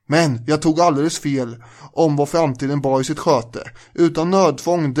mig. Men jag tog alldeles fel om vad framtiden bar i sitt sköte. Utan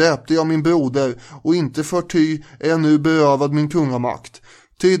nödtvång dräpte jag min broder och inte för ty är jag nu berövad min kungamakt.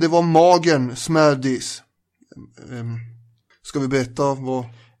 Ty det var magern Smerdis. Ska vi berätta vad...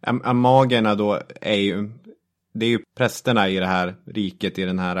 Magerna då är ju prästerna i det här riket, i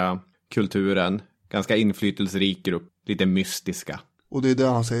den här kulturen. Ganska inflytelserik grupp, lite mystiska. Och det är det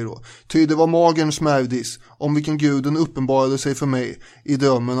han säger då. Ty det var magern Smerdis, om vilken guden uppenbarade sig för mig i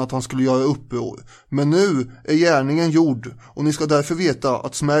drömmen att han skulle göra uppror. Men nu är gärningen gjord, och ni ska därför veta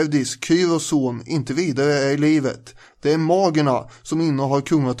att Smerdis, Kyros son, inte vidare är i livet. Det är magerna som innehar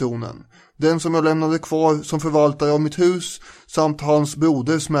kungatronen. Den som jag lämnade kvar som förvaltare av mitt hus, samt hans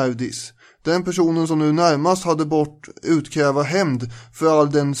broder Smerdis. Den personen som nu närmast hade bort utkräva hämnd för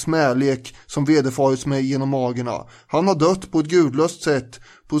all den smälek som vederfarits mig genom magerna. Han har dött på ett gudlöst sätt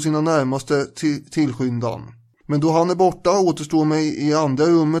på sina närmaste tillskyndan. Men då han är borta återstår mig i andra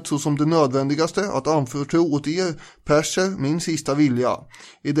rummet så som det nödvändigaste att anförtro åt er, perser, min sista vilja.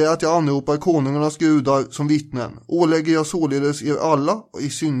 I det att jag anropar konungarnas gudar som vittnen, ålägger jag således er alla, och i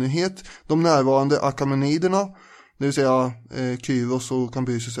synnerhet de närvarande akameniderna, det vill säga Kyros och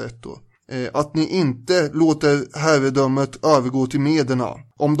Kambyses ett då. Att ni inte låter herredömet övergå till mederna.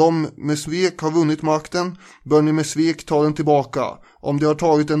 Om de med svek har vunnit makten, bör ni med svek ta den tillbaka. Om de har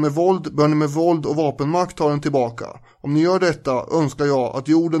tagit den med våld, bör ni med våld och vapenmakt ta den tillbaka. Om ni gör detta önskar jag att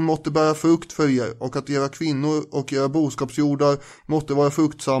jorden måtte bära frukt för er, och att era kvinnor och era boskapsjordar måtte vara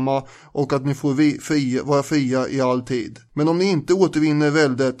fruktsamma, och att ni får vara fria i all tid. Men om ni inte återvinner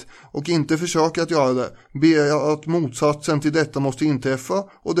väldet och inte försöker att göra det, ber jag att motsatsen till detta måste inträffa,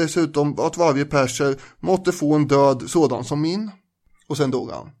 och dessutom att varje perser måtte få en död sådan som min. Och sen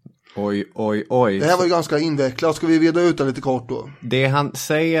dog han. Oj. Det här var ju ganska invecklat. Ska vi reda ut det lite kort då? Det han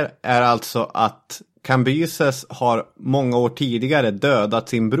säger är alltså att Kambyses har många år tidigare dödat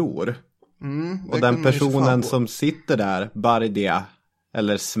sin bror. Och den personen som sitter där, Bardia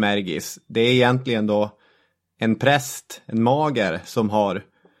eller Smergis, det är egentligen då en präst, en mager som har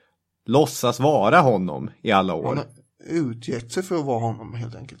låtsas vara honom i alla år. Han har utgett sig för att vara honom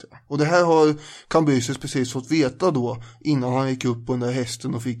helt enkelt. Ja. Och det här har Kambyses precis fått veta då, innan han gick upp på den där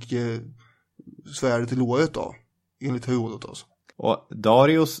hästen och fick svärdet i låret då, enligt Herodot alltså. Och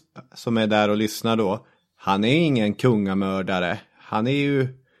Darius som är där och lyssnar då, han är ingen kungamördare. Han är ju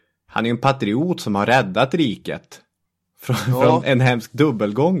en patriot som har räddat riket från en hemsk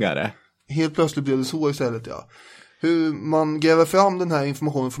dubbelgångare. Helt plötsligt blev det så istället, ja. Hur man gräver fram den här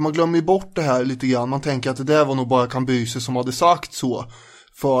informationen, för man glömmer ju bort det här lite grann. Man tänker att det där var nog bara Kambyses som hade sagt så,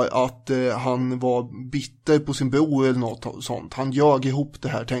 för att han var bitter på sin bror eller något sånt. Han ljög ihop det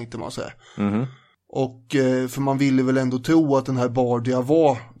här, tänkte man sig. Och för man ville väl ändå tro att den här Bardia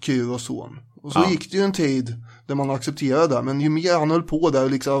var Kyros son. Och så gick det ju en tid där man accepterade det. Men ju mer han höll på där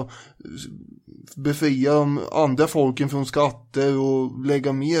och liksom befria de andra folken från skatter och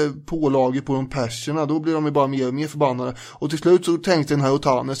lägga mer pålagor på de perserna, då blir de ju bara mer och mer förbannade. Och till slut så tänkte den här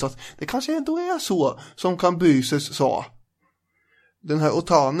Otanes att det kanske ändå är så som Kambyses sa. Den här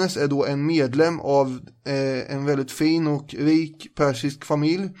Otanes är då en medlem av en väldigt fin och rik persisk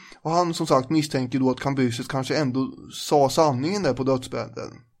familj. Och han som sagt misstänker då att Kambyses kanske ändå sa sanningen där på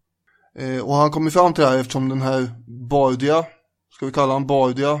dödsbädden. Och han kommer fram till det här eftersom den här Bardia, ska vi kalla han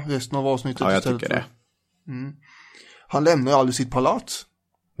Bardia resten av avsnittet? Ja, jag tycker det. Han lämnar aldrig sitt palats.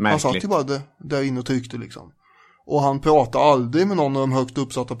 Märkligt. Han satt ju bara där inne och tyckte liksom. Och han pratade aldrig med någon av de högt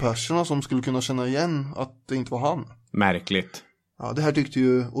uppsatta perserna som skulle kunna känna igen att det inte var han. Märkligt. Ja, det här tyckte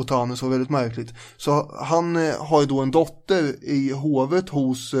ju Otanes var väldigt märkligt. Så han har ju då en dotter i hovet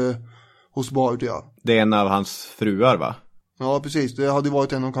hos Bardia. Det är en av hans fruar, va? Ja, precis. Det hade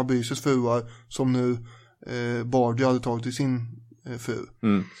varit en av Kambyses fruar som nu Bardia hade tagit till sin fru.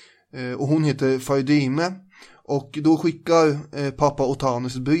 Och hon heter Fardime. Och då skickar pappa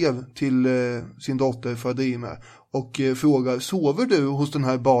Otanes ett brev till sin dotter Fardime och frågar: sover du hos den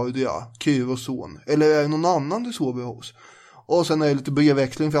här Bardia, Kyros son? Eller är det någon annan du sover hos? Och sen är det lite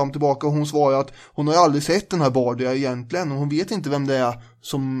brevväxling fram och tillbaka, och hon svarar att hon har aldrig sett den här Bardia egentligen, och hon vet inte vem det är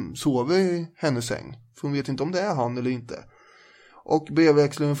som sover i hennes säng. För hon vet inte om det är han eller inte. Och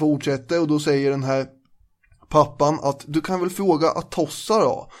brevväxlingen fortsätter, och då säger den här pappan att du kan väl fråga Atossa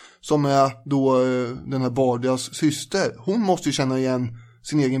då, som är då den här Bardias syster. Hon måste ju känna igen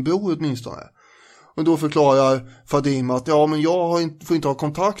sin egen bror åtminstone. Och då förklarar Fardime att ja, men jag får inte ha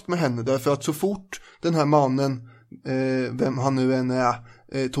kontakt med henne, därför att så fort den här mannen, vem han nu än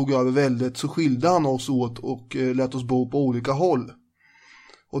är, tog över väldet, så skilde han oss åt och lät oss bo på olika håll.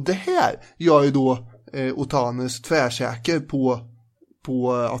 Och det här gör ju då Otanes tvärsäker på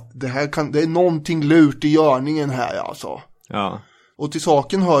att det är någonting lurt i görningen här alltså. Ja. Och till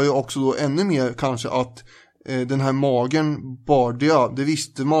saken hör ju också då ännu mer kanske att den här magen Bardia, det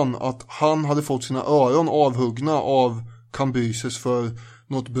visste man att han hade fått sina öron avhuggna av Kambyses för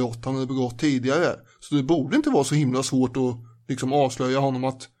något brott han hade begått tidigare. Så det borde inte vara så himla svårt att liksom avslöja honom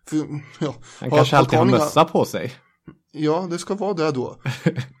att... Han kanske alltid har mössa på sig. Ja, det ska vara det då.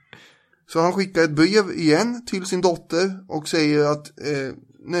 Så han skickar ett brev igen till sin dotter och säger att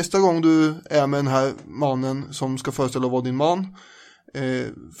nästa gång du är med den här mannen som ska föreställa vara din man,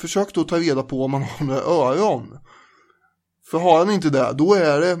 försök då ta reda på om han har några öron. För har han inte det, då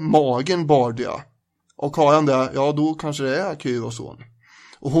är det magen Bardia. Och har han det, ja då kanske det är Kyros son.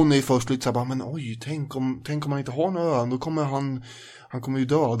 Och hon är ju först lite så här, men oj, tänk om han inte har några öron, då kommer han kommer ju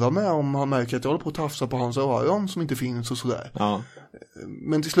döda mig om han märker att jag håller på att tafsa på hans öron som inte finns och sådär. Ja.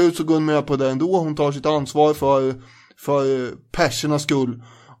 Men till slut så går hon med på det ändå. Hon tar sitt ansvar för persernas skull.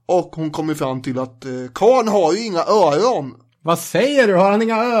 Och hon kommer fram till att karln har ju inga öron. Vad säger du? Har han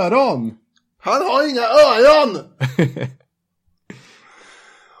inga öron? Han har inga öron!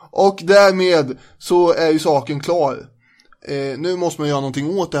 Och därmed så är ju saken klar. Nu måste man göra någonting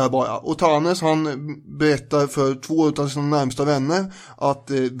åt det här bara. Och Tanes, han berättar för 2 av sina närmsta vänner att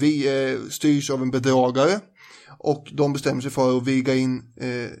vi styrs av en bedragare. Och de bestämmer sig för att viga in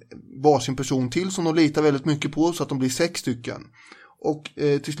varsin person till som de litar väldigt mycket på, så att de blir 6 stycken. Och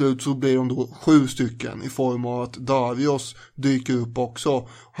till slut så blir de då 7 stycken i form av att Darius dyker upp också.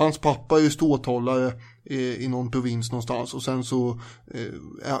 Hans pappa är ju ståthållare i någon provins någonstans. Och sen så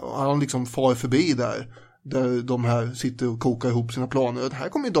han liksom far förbi där de här sitter och kokar ihop sina planer. Och här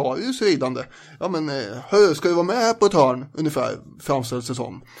kommer ju Darius ridande. Ja men, ska du vara med här på ett hörn? Ungefär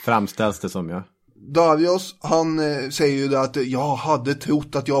framställs det som, ja. Darius, han säger ju det att jag hade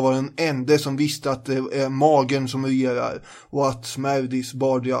trott att jag var den enda som visste att det är magen som regerar och att Smerdis,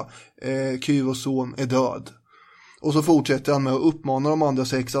 Bardia, Kyros son är död. Och så fortsätter han med att uppmana de andra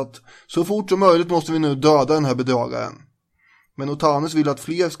 6 att så fort som möjligt måste vi nu döda den här bedragaren. Men Otanes vill att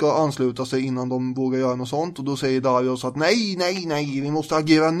fler ska ansluta sig innan de vågar göra något sånt. Och då säger Darius att nej, vi måste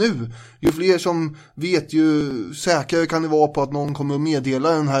agera nu. Ju fler som vet, ju säkrare kan det vara på att någon kommer att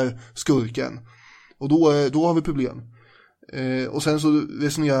meddela den här skurken. Och då har vi problem. Och sen så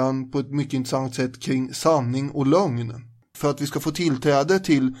resonerar han på ett mycket intressant sätt kring sanning och lögn. För att vi ska få tillträde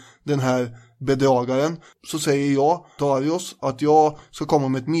till den här bedragaren så säger jag, Darius, att jag ska komma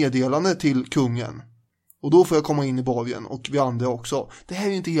med ett meddelande till kungen. Och då får jag komma in i borgen och vi andra också. Det här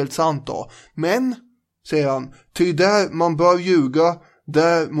är ju inte helt sant då. Men, säger han, ty där man bör ljuga,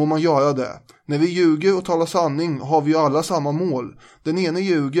 där må man göra det. När vi ljuger och talar sanning har vi ju alla samma mål. Den ene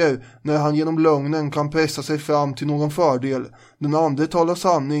ljuger när han genom lögnen kan pressa sig fram till någon fördel. Den andra talar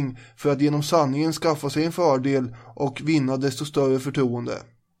sanning för att genom sanningen skaffa sig en fördel och vinna desto större förtroende.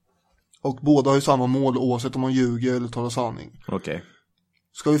 Och båda har ju samma mål oavsett om man ljuger eller talar sanning. Okej.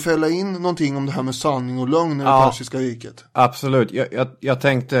 Ska vi fälla in någonting om det här med sanning och lögn i det persiska riket? Absolut. Jag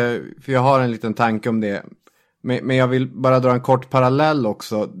tänkte, för jag har en liten tanke om det. Men jag vill bara dra en kort parallell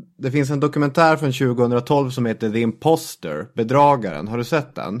också. Det finns en dokumentär från 2012 som heter The Imposter, Bedragaren. Har du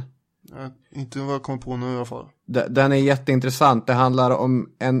sett den? Inte vad jag kommer på nu i alla fall. Den är jätteintressant. Det handlar om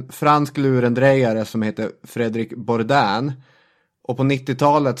en fransk lurendrejare som heter Frédéric Bourdin. Och på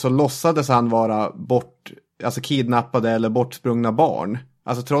 90-talet så låtsades han vara kidnappade eller bortsprungna barn.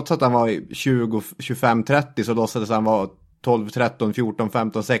 Alltså trots att han var 20, 25, 30 så låtsades han vara 12, 13, 14,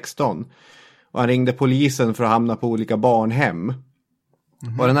 15, 16. Och han ringde polisen för att hamna på olika barnhem.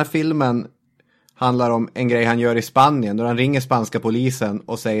 Mm-hmm. Och den här filmen handlar om en grej han gör i Spanien. Då han ringer spanska polisen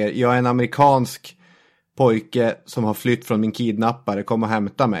och säger: jag är en amerikansk pojke som har flytt från min kidnappare. Kom och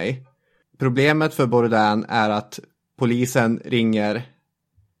hämta mig. Problemet för Bourdin är att polisen ringer...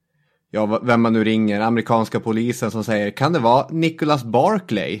 Ja, vem man nu ringer. Amerikanska polisen som säger: kan det vara Nicholas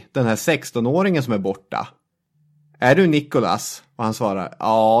Barclay? Den här 16-åringen som är borta. Är du Nicholas? Och han svarar: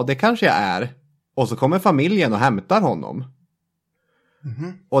 ja, det kanske jag är. Och så kommer familjen och hämtar honom.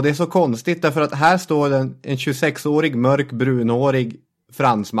 Mm-hmm. Och det är så konstigt därför att här står en 26-årig mörk brunhårig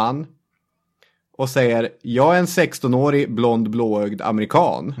fransman och säger: jag är en 16-årig blond blåögd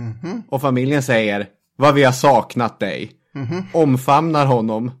amerikan. Mm-hmm. Och familjen säger: vad vi har saknat dig. Mm-hmm. Omfamnar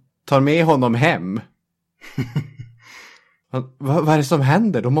honom, tar med honom hem. Vad är det som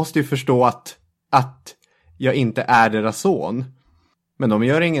händer? De måste ju förstå att jag inte är deras son. Men de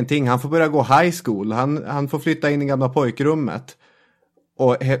gör ingenting. Han får börja gå high school. Han får flytta in i gamla pojkrummet.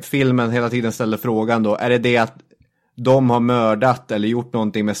 Och filmen hela tiden ställer frågan då: är det att de har mördat eller gjort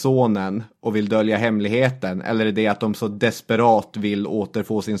någonting med sonen och vill dölja hemligheten? Eller är det att de så desperat vill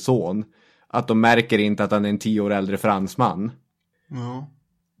återfå sin son att de märker inte att han är en 10 år äldre fransman? Ja.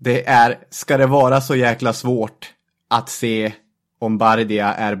 Ska det vara så jäkla svårt att se om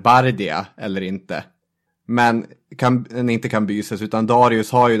Bardia är Bardia eller inte? Men inte kan bysas, utan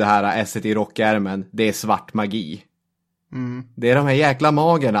Darius har ju det här esset i rockärmen. Det är svart magi. Mm. Det är de här jäkla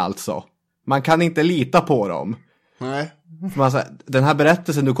magerna alltså. Man kan inte lita på dem. Nej. Den här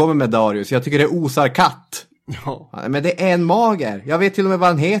berättelsen du kommer med, Darius, jag tycker det osar katt. Ja. Men det är en mager. Jag vet till och med vad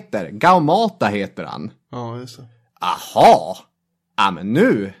han heter. Gaumata heter han. Ja, just det. Aha! Ja, men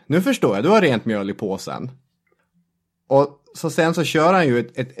nu förstår jag. Du har rent mjöl i påsen. Och så sen så kör han ju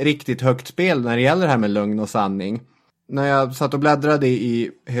ett riktigt högt spel när det gäller det här med lögn och sanning. När jag satt och bläddrade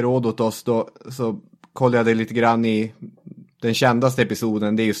i Herodotos då, så kollade jag lite grann i den kändaste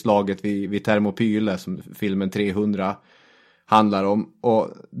episoden. Det är ju slaget vid Thermopyle som filmen 300 handlar om. Och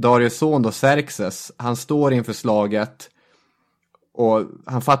Darius son då, Xerxes, han står inför slaget och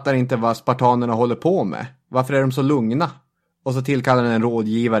han fattar inte vad spartanerna håller på med. Varför är de så lugna? Och så tillkallar han en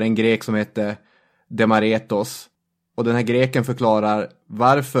rådgivare, en grek som heter Demaretos. Och den här greken förklarar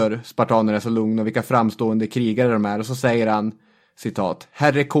varför spartaner är så lugna och vilka framstående krigare de är. Och så säger han, citat: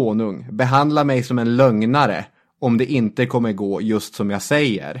 Herre konung, behandla mig som en lögnare om det inte kommer gå just som jag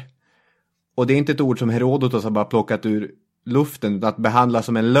säger. Och det är inte ett ord som Herodotos har bara plockat ur luften, utan att behandla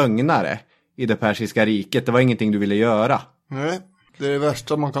som en lögnare i det persiska riket. Det var ingenting du ville göra. Nej, det är det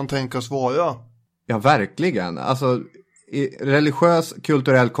värsta man kan tänkas vara. Ja, verkligen. Alltså, i religiös,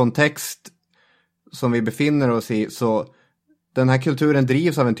 kulturell kontext som vi befinner oss i, så den här kulturen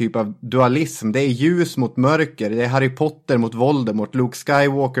drivs av en typ av dualism. Det är ljus mot mörker, det är Harry Potter mot Voldemort, Luke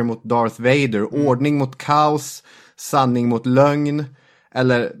Skywalker mot Darth Vader, ordning mot kaos, sanning mot lögn.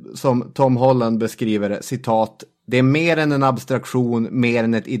 Eller som Tom Holland beskriver det, citat, det är mer än en abstraktion, mer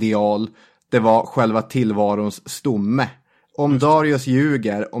än ett ideal. Det var själva tillvarons stomme. Om Darius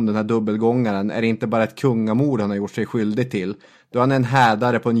ljuger om den här dubbelgångaren är det inte bara ett kungamord han har gjort sig skyldig till. Då är han en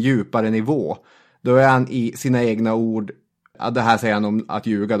härdare på en djupare nivå. Då är han i sina egna ord, det här säger han om att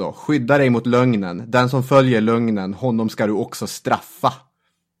ljuga då. Skydda dig mot lögnen. Den som följer lögnen, honom ska du också straffa.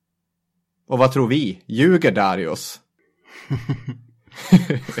 Och vad tror vi? Ljuger Darius?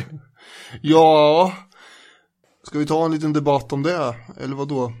 Ja, ska vi ta en liten debatt om det? Eller vad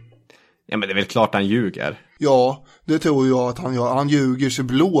då? Ja, men det är väl klart han ljuger. Ja, det tror jag att han gör. Han ljuger sig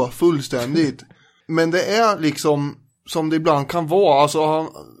blå fullständigt. Men det är liksom som det ibland kan vara. Alltså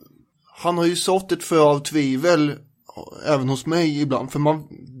han har ju sått ett frö av tvivel även hos mig ibland. För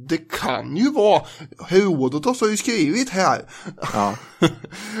det kan ju vara Herodotos har ju skrivit här. Ja.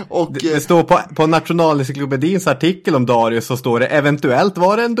 Och, det står på Nationalencyklopedins artikel om Darius, så står det eventuellt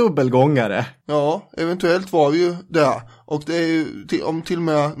var det en dubbelgångare. Ja, eventuellt var det ju det. Och det är ju om till och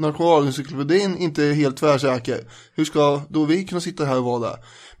med Nationalencyklopedin inte är helt tvärsäker. Hur ska då vi kunna sitta här och vara där?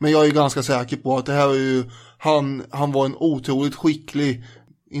 Men jag är ganska säker på att det här är ju han var en otroligt skicklig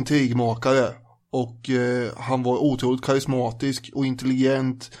intrigmakare. Och han var otroligt karismatisk och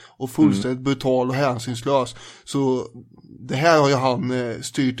intelligent och fullständigt brutal och hänsynslös. Så det här har ju han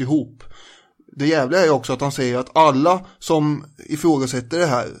styrt ihop. Det jävliga är också att han säger att alla som ifrågasätter det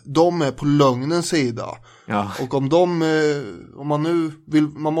här, de är på lögnens sida. Ja. Och om man nu vill,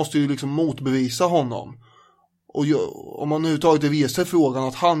 man måste ju liksom motbevisa honom. Och om man överhuvudtaget visar frågan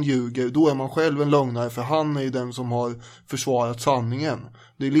att han ljuger, då är man själv en lögnare, för han är ju den som har försvarat sanningen.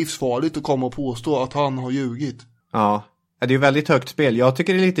 Det är livsfarligt att komma och påstå att han har ljugit. Ja, det är ju väldigt högt spel. Jag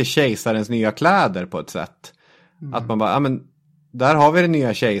tycker det är lite kejsarens nya kläder på ett sätt. Att man bara, ja men där har vi den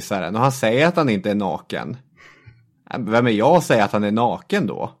nya kejsaren och han säger att han inte är naken. Vem är jag att säga att han är naken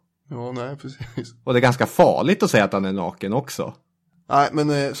då? Ja, nej, precis. Och det är ganska farligt att säga att han är naken också. Nej,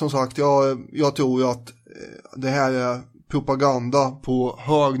 men som sagt, jag tror ju att det här är propaganda på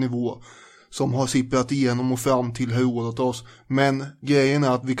hög nivå som har sipprat igenom och fram till Herodotos. Men grejen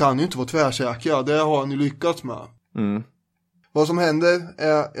är att vi kan ju inte vara tvärsäkra. Det har han ju lyckats med. Vad som händer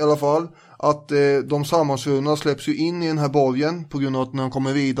är i alla fall att de sammansvurna släpps ju in i den här borgen på grund av att när de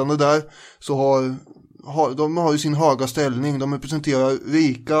kommer vidande där så de har ju sin höga ställning. De representerar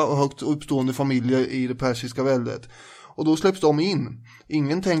rika och högt uppstående familjer i det persiska väldet. Och då släpps de in.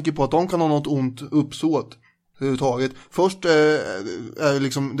 Ingen tänker på att de kan ha något ont uppsåt överhuvudtaget. Först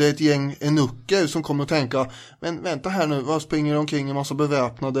är det ett gäng enucker som kommer att tänka, men vänta här nu, vad springer omkring en massa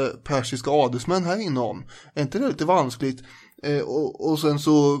beväpnade persiska adelsmän här inom? Är inte det lite vanskligt? Och sen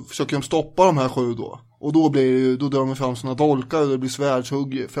så försöker de stoppa de här 7 då. Och då drar de fram sina dolkar och det blir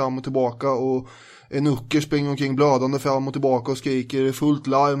svärdshugg fram och tillbaka och enucker springer omkring blödande fram och tillbaka och skriker fullt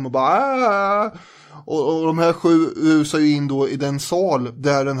larm och bara Aah! Och de här 7 rusar ju in då i den sal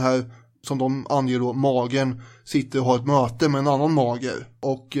där den här, som de anger då, magen sitter och har ett möte med en annan mager.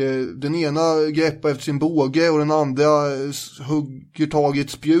 Och den ena greppar efter sin båge och den andra hugger tag i ett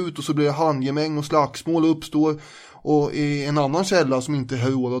spjut och så blir det handgemäng och slagsmål uppstår. Och i en annan källa som inte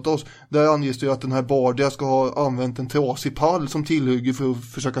Herodotos, där anges det att den här Bardia ska ha använt en trasig pall som tillhygge för att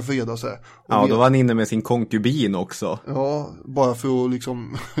försöka freda sig. Ja, då var han inne med sin konkubin också. Ja, bara för att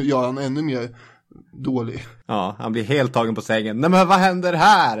liksom göra han ännu mer dålig. Ja, han blir helt tagen på sängen. Nej, men vad händer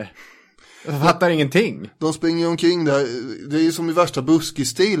här? Jag fattar ingenting. De springer omkring där. Det är som i värsta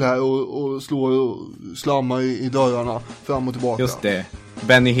buskistil här och slår och slammar i dörrarna fram och tillbaka. Just det.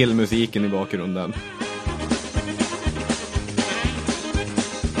 Benny Hill-musiken i bakgrunden.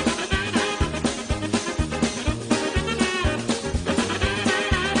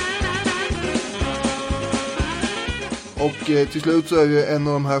 Och till slut så är det en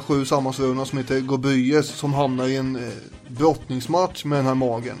av de här 7 sammansvurna som heter Gobyes som hamnar i en brottningsmatch med den här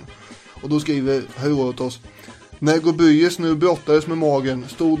magen. Och då skriver Herodotos: när Gobyes nu brottades med magen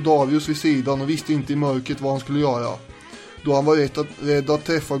stod Darius vid sidan och visste inte i mörkret vad han skulle göra. Då han var rädd att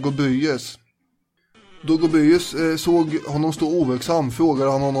träffa Gobyes. Då Gobyes såg honom stå overksam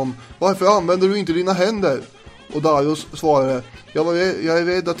frågade han honom: varför använder du inte dina händer? Och Darius svarade: jag är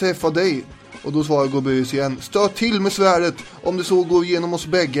rädd att träffa dig. Och då svarar Gorbeus igen: stöt till med svärdet om det så går igenom oss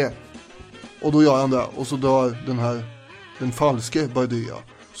bägge. Och då gör han det. Och så dör den falske Bardia.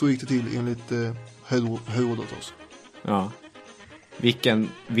 Så gick det till enligt Herodotos. Ja. Vilken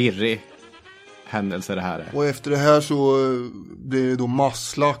virrig händelse det här är. Och efter det här så blir det då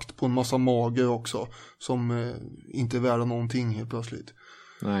masslakt på en massa mager också. Som inte är värda någonting helt plötsligt.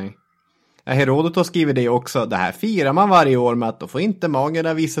 Nej. Herodotos skriver det också. Det här firar man varje år med att då får inte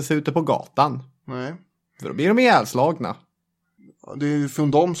magerna visa sig ute på gatan. Nej. För då blir de ihjälslagna. Det är ju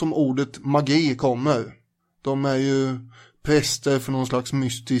från dem som ordet magi kommer. De är ju präster för någon slags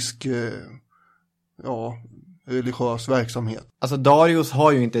mystisk religiös verksamhet. Alltså Darius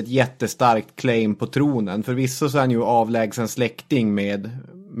har ju inte ett jättestarkt claim på tronen. Förvisso så är han ju avlägsen släkting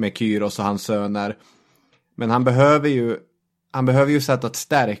med Kyros och hans söner. Men han behöver ju sätt att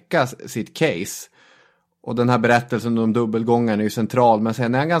stärka sitt case. Och den här berättelsen om dubbelgången är ju central. Men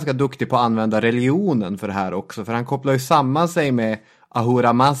sen är han ganska duktig på att använda religionen för det här också. För han kopplar ju samman sig med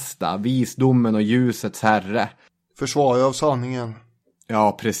Ahura Mazda, visdomen och ljusets herre. Försvarare av sanningen.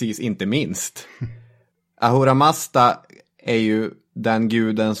 Ja, precis. Inte minst. Ahura Mazda är ju den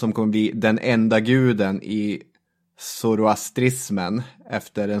guden som kommer bli den enda guden i zoroastrismen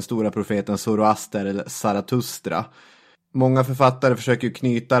efter den stora profeten Zoroaster eller Zarathustra. Många författare försöker ju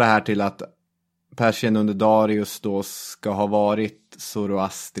knyta det här till att Persien under Darius då ska ha varit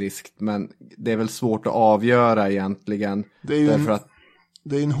zoroastriskt, men det är väl svårt att avgöra egentligen. Det är ju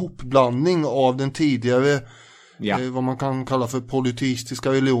det är en hopblandning av den tidigare vad man kan kalla för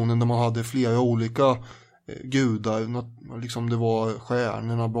polyteistiska religionen, där man hade flera olika gudar. Liksom det var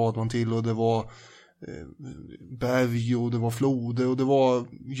stjärnorna bad man till, och det var berg, och det var floder, och det var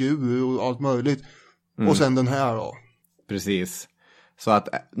djur och allt möjligt. Och sen den här då. Precis. Så att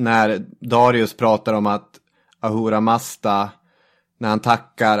när Darius pratar om att Ahura Mazda, när han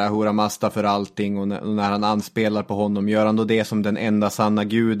tackar Ahura Mazda för allting och när han anspelar på honom, gör han då det som den enda sanna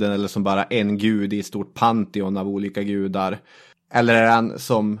guden eller som bara en gud i ett stort pantheon av olika gudar? Eller är han,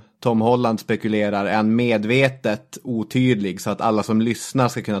 som Tom Holland spekulerar, är han medvetet otydlig så att alla som lyssnar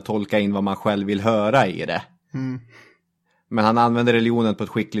ska kunna tolka in vad man själv vill höra i det? Mm. Men han använder religionen på ett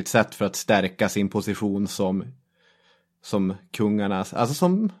skickligt sätt för att stärka sin position som kungarnas, alltså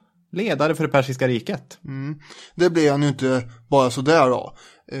som ledare för det persiska riket. Mm. Det blir han ju inte bara sådär då.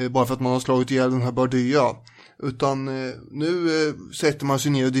 Bara för att man har slagit ihjäl den här Bardia. Utan nu sätter man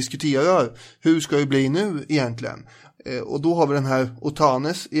sig ner och diskuterar. Hur ska det bli nu egentligen? Och då har vi den här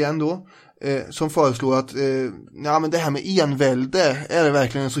Otanes igen då. Som föreslår att men det här med envälde är det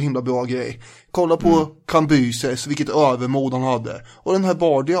verkligen en så himla bra grej. Kolla på Kambyses, vilket övermod han hade. Och den här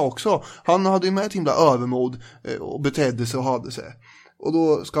Bardia också. Han hade ju med ett himla övermod och betedde sig och hade sig. Och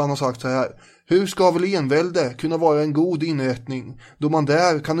då ska han ha sagt så här: hur ska väl envälde kunna vara en god inrättning, då man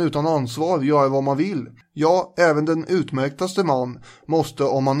där kan utan ansvar göra vad man vill? Ja, även den utmärktaste man måste,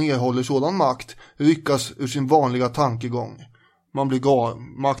 om man erhåller sådan makt, ryckas ur sin vanliga tankegång. Man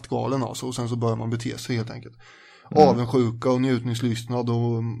blir maktgalen alltså, och sen så börjar man bete sig helt enkelt. Avundsjuka och njutningslystnad,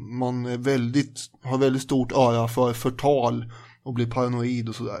 och man är har väldigt stort öra för förtal och blir paranoid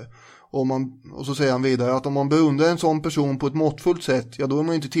och sådär. Och så säger han vidare att om man beundrar en sån person på ett måttfullt sätt, ja då är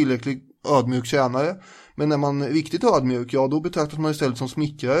man inte tillräckligt ödmjuk tjänare. Men när man är riktigt ödmjuk, ja då betraktas man istället som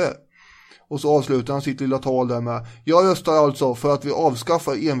smickrare. Och så avslutar han sitt lilla tal där med: jag röstar alltså för att vi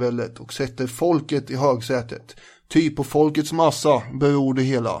avskaffar enväldet och sätter folket i högsätet. Ty på folkets massa beror det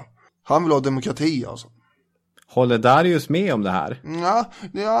hela. Han vill ha demokrati alltså. Håller Darius med om det här? Ja,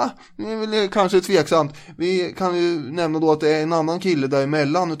 det är väl kanske tveksamt. Vi kan ju nämna då att det är en annan kille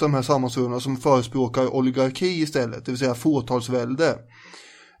däremellan utav de här sammansvurna som förespråkar oligarki istället, det vill säga fåtalsvälde.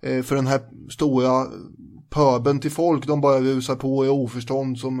 För den här stora pöben till folk, de bara rusar på i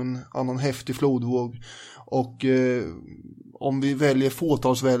oförstånd som en annan häftig flodvåg. Och om vi väljer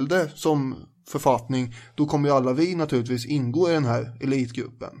fåtalsvälde som författning, då kommer ju alla vi naturligtvis ingå i den här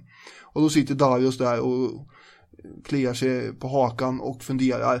elitgruppen. Och då sitter Darius där och kliar sig på hakan och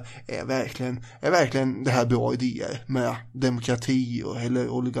funderar: är verkligen det här bra idéer med demokrati eller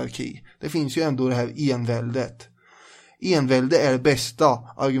oligarki? Det finns ju ändå det här enväldet. Envälde är det bästa,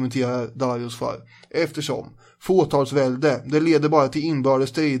 argumenterar Darius för, eftersom fåtalsvälde, det leder bara till inbördes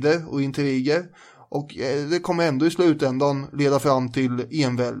strider och intriger, och det kommer ändå i slutändan leda fram till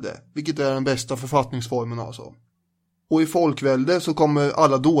envälde, vilket är den bästa författningsformen alltså. Och i folkvälde så kommer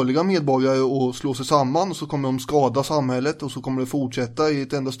alla dåliga medborgare att slå sig samman, och så kommer de skada samhället, och så kommer det fortsätta i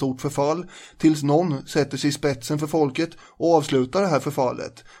ett enda stort förfall tills någon sätter sig i spetsen för folket och avslutar det här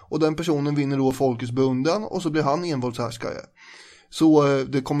förfallet. Och den personen vinner då folkets beundran, och så blir han envåldshärskare. Så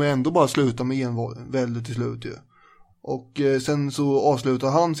det kommer ändå bara sluta med envälde till slut ju. Och sen så avslutar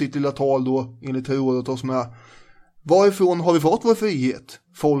han sitt lilla tal då enligt Herodotos med: varifrån har vi fått vår frihet?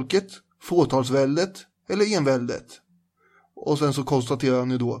 Folket, fåtalsväldet eller enväldet? Och sen så konstaterar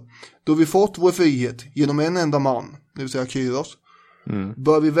han ju då vi fått vår frihet genom en enda man, det vill säga Kyros,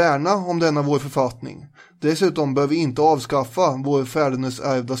 bör vi värna om denna vår författning. Dessutom bör vi inte avskaffa vår fädernes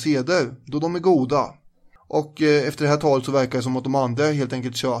ärvda seder, då de är goda. Och efter det här talet så verkar det som att de andra helt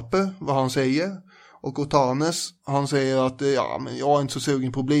enkelt köper vad han säger. Och Otanes, han säger att men jag är inte så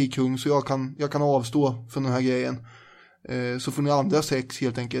sugen på att bli kung, så jag kan avstå från den här grejen. Så får ni andra 6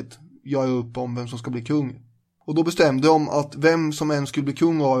 helt enkelt göra upp om vem som ska bli kung. Och då bestämde de att vem som än skulle bli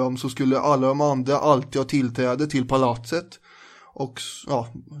kung av dem, så skulle alla de andra alltid ha tillträde till palatset. Och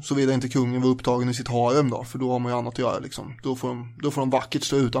såvida inte kungen var upptagen i sitt harem då, för då har man ju annat att göra liksom. Då får de vackert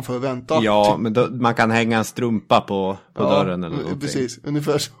stå utanför och vänta. Ja, men då, man kan hänga en strumpa på dörren eller någonting. Precis,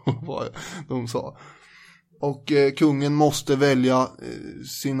 ungefär så var det de sa. Och kungen måste välja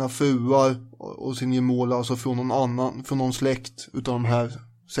sina fruar och sin gemål, alltså från någon släkt utav de här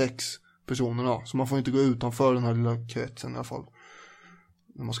 6 personerna. Så man får inte gå utanför den här lilla kretsen i alla fall,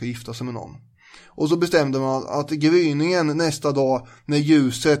 när man ska gifta sig med någon. Och så bestämde man att gryningen nästa dag, när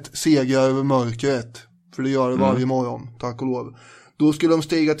ljuset segrar över mörkret, för det gör det varje morgon, tack och lov, då skulle de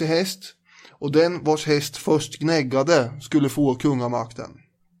stiga till häst, och den vars häst först gnäggade skulle få kungamakten.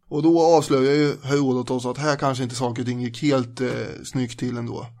 Och då avslöjar ju Herodotos att här kanske inte saker och ting gick helt snyggt till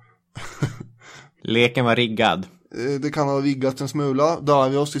ändå. Leken var riggad. Det kan ha riggats en smula.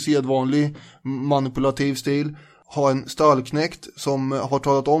 Darius i sedvanlig manipulativ stil har en stallknäckt som har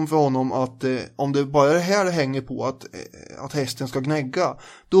talat om för honom att om det bara är det här hänger på att hästen ska gnägga,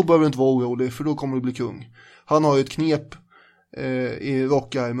 då behöver du inte vara orolig, för då kommer du bli kung. Han har ju ett knep i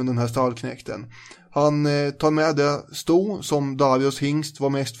rockärmen, den här stallknäkten. Han tar med det sto som Darius hingst var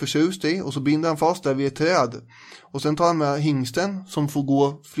mest förtjust i, och så binder han fast där vid ett träd. Och sen tar han med hingsten som får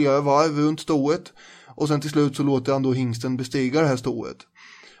gå flera varv runt stoet, och sen till slut så låter han då hingsten bestiga det här stoet.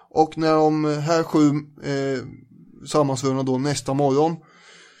 Och när de här 7 sammansvurna då nästa morgon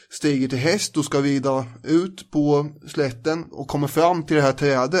stiger till häst och ska vida ut på slätten och kommer fram till det här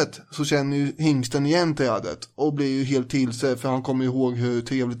trädet, så känner ju hingsten igen trädet och blir ju helt till sig, för han kommer ihåg hur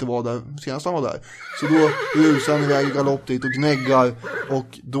trevligt det var där senast han var där. Så då rusar han iväg i galopp dit och gnäggar,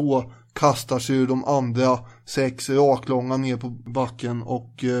 och då kastar sig de andra 6 raklånga ner på backen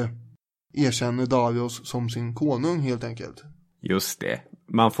och erkänner Darius som sin konung helt enkelt. Just det.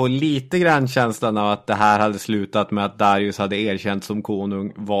 Man får lite grann känslan av att det här hade slutat med att Darius hade erkänt som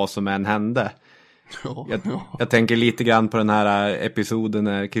konung vad som än hände. Jag tänker lite grann på den här episoden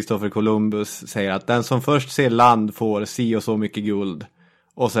när Kristoffer Columbus säger att den som först ser land får si och så mycket guld.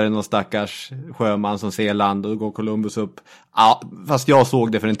 Och så är det någon stackars sjöman som ser land, och då går Columbus upp. Ja, fast jag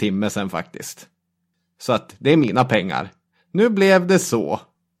såg det för en timme sedan faktiskt. Så att det är mina pengar. Nu blev det så.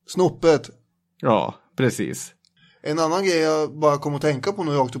 Snoppet. Ja, precis. En annan grej jag bara kom att tänka på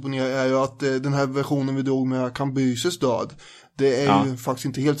nu rakt upp och ner är ju att den här versionen vi drog med Kambyses död, det är ju faktiskt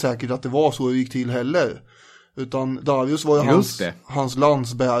inte helt säkert att det var så det gick till heller. Utan Darius var ju hans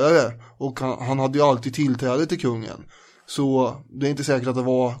landsbärare, och han hade ju alltid tillträde till kungen. Så det är inte säkert att det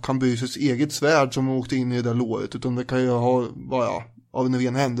var Kambyses eget svärd som åkte in i det där låret, utan det kan ju ha bara av en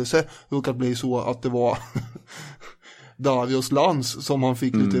ren händelse råkat bli så att det var Darius lands som han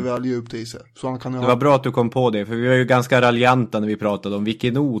fick lite väl djupt i sig. Så han kan det var bra att du kom på det, för vi var ju ganska raljanta när vi pratade om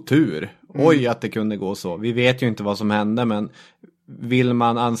vilken otur. Oj, att det kunde gå så. Vi vet ju inte vad som hände, men vill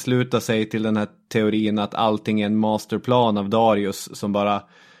man ansluta sig till den här teorin att allting är en masterplan av Darius som bara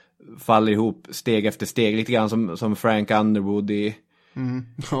faller ihop steg efter steg, lite grann som Frank Underwood i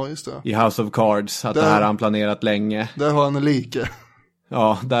ja, just det. I House of Cards, att det här har han planerat länge. Där har han en like.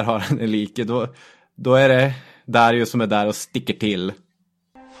 Ja, där har han en like. Då är det Darius som är där och sticker till.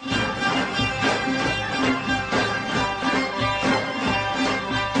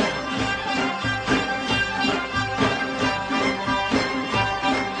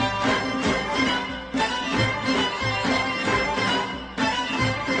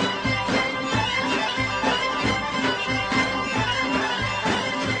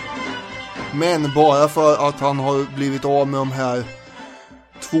 Men bara för att han har blivit av med de här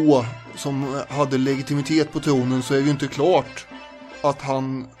 2 som hade legitimitet på tronen, så är det ju inte klart att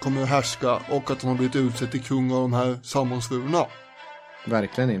han kommer att härska och att han har blivit utsett till kung av de här sammansvurna.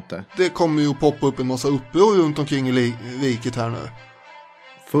 Verkligen inte. Det kommer ju att poppa upp en massa uppror runt omkring i riket här nu.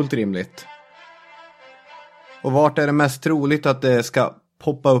 Fullt rimligt. Och vart är det mest troligt att det ska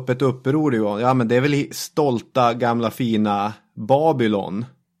poppa upp ett uppror, Johan? Ja, men det är väl i stolta gamla fina Babylon.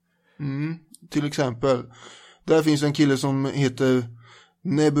 Till exempel. Där finns en kille som heter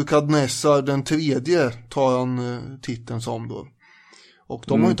Nebukadnessar den tredje tar han titeln som då. Och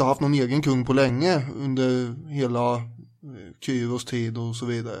de har inte haft någon egen kung på länge under hela Kyros tid och så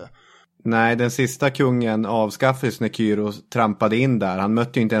vidare. Nej, den sista kungen avskaffades när Kyros trampade in där. Han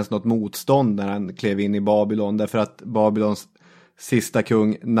mötte ju inte ens något motstånd när han klev in i Babylon. Därför att Babylons sista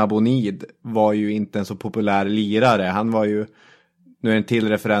kung Nabonid var ju inte en så populär lirare. Han var ju, nu är en till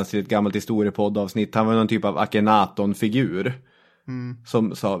referens till ett gammalt historiepoddavsnitt, han var någon typ av Akhenaton-figur.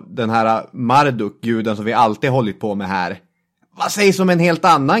 Som sa, den här Marduk-guden som vi alltid hållit på med här. Vad sägs om en helt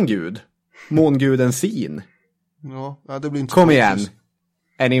annan gud? Månguden Sin. Ja, det blir inte kom igen.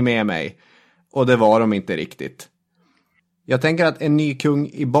 Är ni med mig? Och det var de inte riktigt. Jag tänker att en ny kung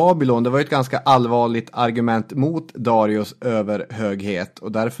i Babylon, det var ett ganska allvarligt argument mot Darius överhöghet.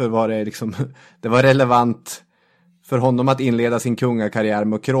 Och därför var det liksom, det var relevant för honom att inleda sin kungakarriär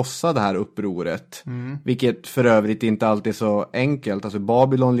med att krossa det här upproret. Vilket för övrigt inte alltid är så enkelt. Alltså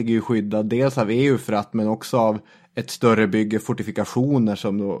Babylon ligger ju skyddad dels av Eufrat men också av ett större bygge fortifikationer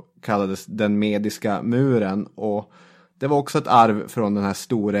som då kallades den mediska muren. Och det var också ett arv från den här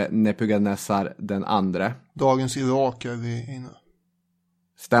store Nebukadnessar den andre. Dagens Irak är vi inne.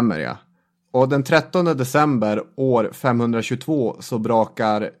 Stämmer, ja. Och den 13 december år 522 så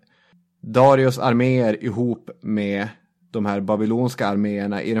brakar Darius arméer ihop med de här babylonska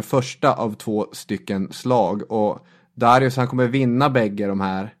arméerna i den första av 2 stycken slag. Och Darius han kommer vinna bägge de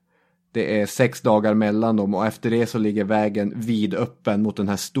här. Det är 6 dagar mellan dem och efter det så ligger vägen vidöppen mot den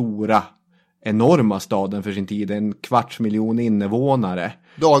här stora, enorma staden för sin tid. 250 000 invånare.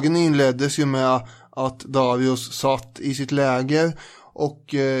 Dagen inleddes ju med att Darius satt i sitt läger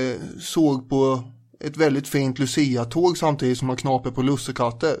och såg på ett väldigt fint Lucia-tåg samtidigt som han knapade på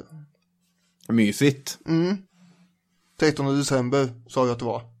lussekatter. Mysigt. 13 december sa jag att det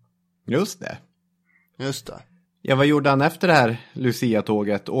var. Just det. Ja, vad gjorde han efter det här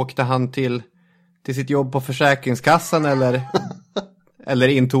Lucia-tåget? Åkte han till sitt jobb på Försäkringskassan eller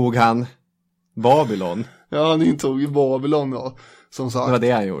intog han Babylon? Ja, han intog ju Babylon, ja. Som sagt. Det var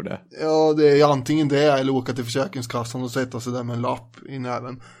det han gjorde. Ja, det är antingen det eller åka till Försäkringskassan och sätta sig där med en lapp i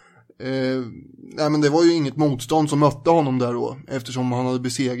näven. Nej, men det var ju inget motstånd som mötte honom där då. Eftersom han hade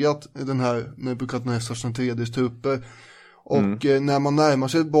besegrat den här Nebukadnessars den tredjes trupper. Och när man närmar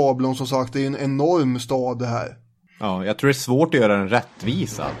sig Babylon, som sagt, det är en enorm stad det här. Ja, jag tror det är svårt att göra en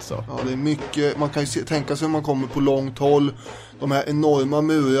rättvis alltså. Ja, det är mycket, man kan ju tänka sig om man kommer på långt håll. De här enorma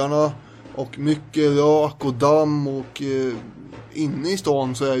murarna och mycket rak och damm och inne i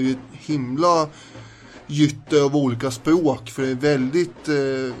stan så är ju ett himla gytter av olika språk. För det är väldigt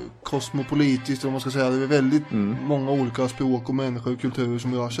kosmopolitiskt, om man ska säga. Det är väldigt många olika språk och människor och kulturer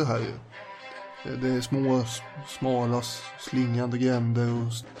som rör sig här ju. Det är små, smala, slingande gränder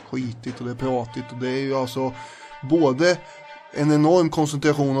och skitigt och det är pratigt. Och det är ju alltså både en enorm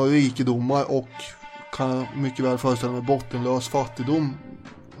koncentration av rikedomar och kan mycket väl föreställa mig bottenlös fattigdom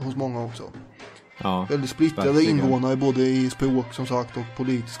hos många också. Ja, väldigt splittrade verkligen. Invånare både i språk som sagt och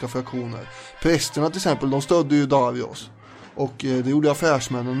politiska fraktioner. Prästerna till exempel, de stödde ju Darius. Och det gjorde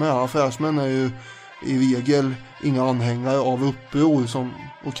affärsmännen med. Affärsmän är ju i regel inga anhängare av uppror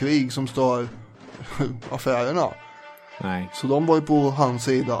och krig som stör affärerna. Nej. Så de var ju på hans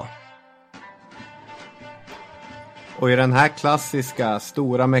sida. Och i den här klassiska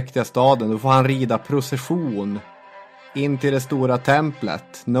stora mäktiga staden då får han rida procession in till det stora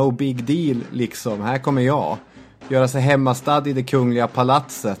templet. No big deal liksom. Här kommer jag. Göra sig hemmastad i det kungliga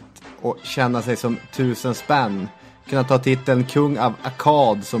palatset och känna sig som 1000 spänn. Kunna ta titeln kung av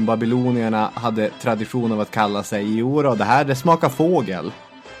Akkad som babylonierna hade tradition av att kalla sig. Jo då, det här det smakar fågel.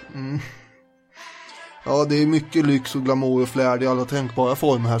 Ja, det är mycket lyx och glamour och flärd i alla tänkbara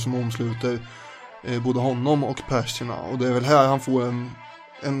former här som omsluter både honom och perserna. Och det är väl här han får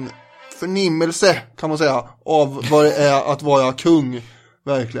en förnimmelse, kan man säga, av vad det är att vara kung.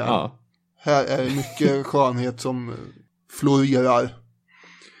 Verkligen. Ja. Här är mycket skönhet som florerar.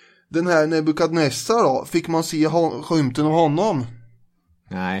 Den här Nebukadnessar då, fick man se skymten av honom?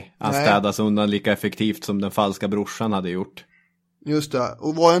 Nej, han städas undan lika effektivt som den falska brorsan hade gjort. Just det,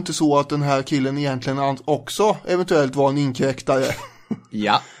 och var det inte så att den här killen egentligen också eventuellt var en inkräktare?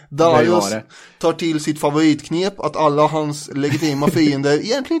 Ja, Darius tar till sitt favoritknep att alla hans legitima fiender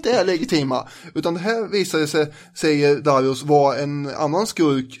egentligen inte är legitima. Utan det här visade sig, säger Darius, var en annan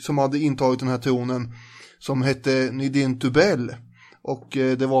skurk som hade intagit den här tronen som hette Nidintubel. Och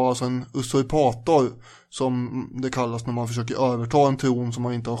det var alltså en usurpator som det kallas när man försöker överta en tron som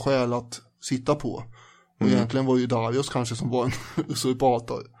man inte har skäl att sitta på. Och egentligen var ju Darius kanske som var en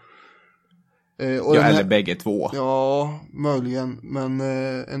usurpator. Ja, eller bägge två. Ja, möjligen. Men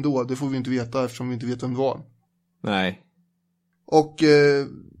ändå, det får vi inte veta eftersom vi inte vet vem det var. Nej. Och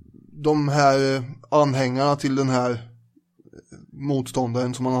de här anhängarna till den här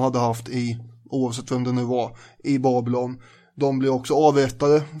motståndaren som man hade haft i, oavsett vem det nu var, i Babylon, de blev också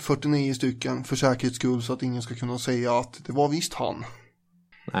avrättade, 49 stycken, för säkerhets skull, så att ingen ska kunna säga att det var visst han.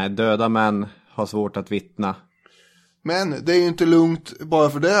 Nej, döda män har svårt att vittna. Men det är ju inte lugnt bara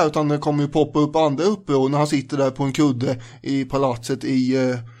för det, utan det kommer ju poppa upp andra uppror när han sitter där på en kudde i palatset i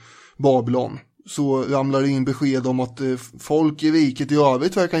Babylon. Så ramlar det in besked om att folk i riket i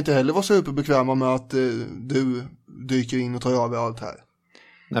övrigt verkar inte heller vara superbekväma med att du dyker in och tar över allt här.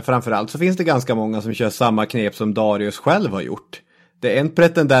 Nej, framförallt så finns det ganska många som kör samma knep som Darius själv har gjort. Det är en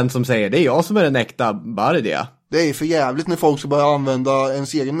pretendent som säger, det är jag som är den äkta Bardia. Det är för jävligt när folk ska börja använda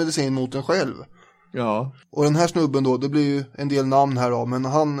ens egen medicin mot en själv. Ja. Och den här snubben då, det blir ju en del namn här då, men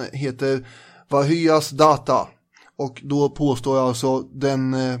han heter Vahyas Data. Och då påstår alltså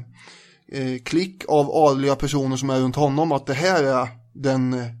den klick av adliga personer som är runt honom att det här är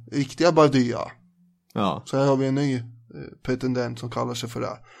den riktiga Bardia. Ja. Så här har vi en ny pretendent som kallar sig för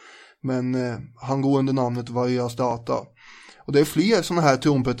det. Men han går under namnet Vahyas Data. Och det är fler sådana här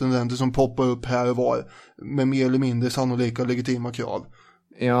tronpretendenter som poppar upp här och var med mer eller mindre sannolika legitima krav.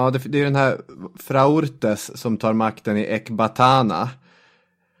 Ja, det är den här Fraurtes som tar makten i Ekbatana.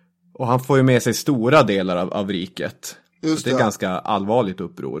 Och han får ju med sig stora delar av riket. Just det är ett ganska allvarligt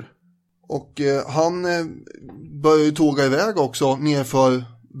uppror. Och han börjar ju tåga iväg också nerför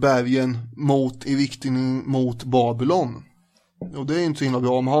bergen i riktning mot Babylon. Och det är inte så himla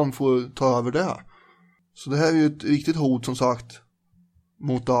bra om han får ta över det. Så det här är ju ett riktigt hot som sagt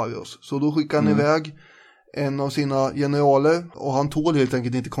mot Darius. Så då skickar han iväg en av sina generaler, och han tål helt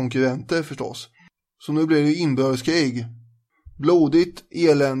enkelt inte konkurrenter förstås. Så nu blir det inbördeskrig. Blodigt,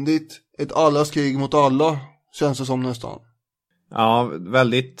 eländigt, ett allas krig mot alla, känns det som nästan. Ja,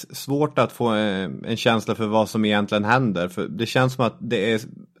 väldigt svårt att få en känsla för vad som egentligen händer. För det känns som att det är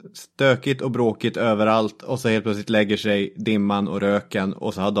stökigt och bråkigt överallt, och så helt plötsligt lägger sig dimman och röken,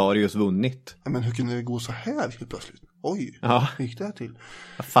 och så har Darius vunnit. Men hur kunde det gå så här helt plötsligt? Oj, hur gick det här till?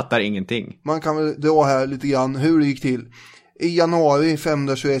 Jag fattar ingenting. Man kan väl dra här lite grann hur det gick till. I januari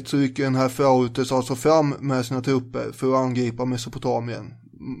 521 så gick den här Fraurtes alltså fram med sina trupper för att angripa Mesopotamien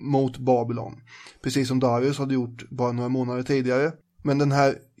mot Babylon. Precis som Darius hade gjort bara några månader tidigare. Men den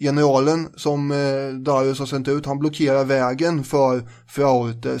här generalen som Darius har sänt ut, han blockerar vägen för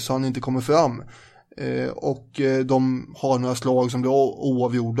Fraurtes så han inte kommer fram. Och de har några slag som blir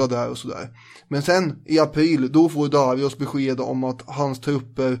oavgjorda där och sådär. Men sen i april då får Darius besked om att hans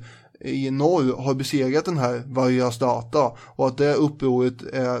trupper i norr har besegrat den här Vahyas Data och att det upproret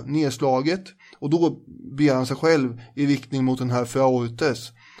är nedslaget, och då beger han sig själv i riktning mot den här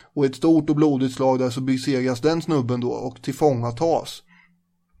Fraurtes, och ett stort och blodigt slag där så besegras den snubben då och tillfångatas.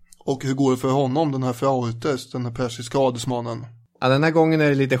 Och hur går det för honom, den här Fraurtes, den här persiska adelsmannen? Ja, den här gången är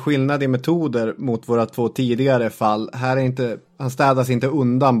det lite skillnad i metoder mot våra 2 tidigare fall. Här är inte, han städas inte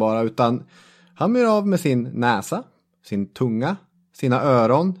undan bara, utan han blir av med sin näsa, sin tunga, sina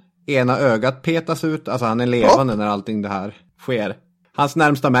öron. Ena ögat petas ut, alltså han är levande när allting det här sker. Hans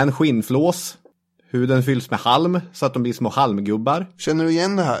närmsta män skinnflås. Huden fylls med halm så att de blir små halmgubbar. Känner du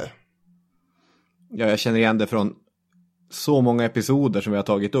igen det här? Ja, jag känner igen det från så många episoder som vi har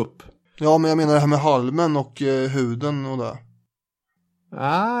tagit upp. Ja, men jag menar det här med halmen och huden och det.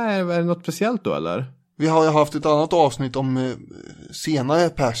 Nej, är det något speciellt då eller? Vi har ju haft ett annat avsnitt om senare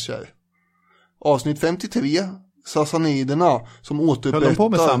perser. Avsnitt 53, Sassaniderna, som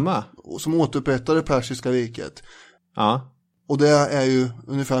återupprättar det persiska riket. Ja. Och det är ju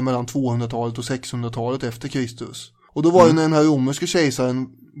ungefär mellan 200-talet och 600-talet efter Kristus. Och då var ju när den här romerska kejsaren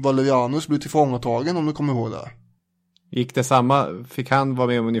Valerianus blev tillfångatagen, om du kommer ihåg det. Gick det samma, fick han vara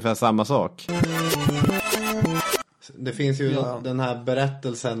med om ungefär samma sak? Det finns ju den här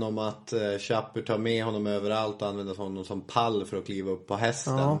berättelsen om att Shapur tar med honom överallt och använder honom som pall för att kliva upp på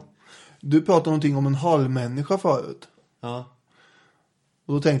hästen. Ja. Du pratade någonting om en halvmänniska förut. Ja.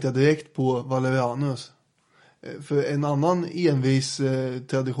 Och då tänkte jag direkt på Valerianus. För en annan envis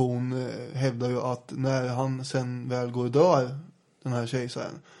tradition hävdar ju att när han sen väl går och dör, den här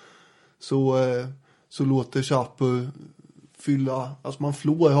kejsaren, så låter Shapur fylla, alltså man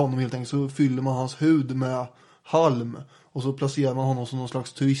flår honom helt enkelt, så fyller man hans hud med halm och så placerar man honom som någon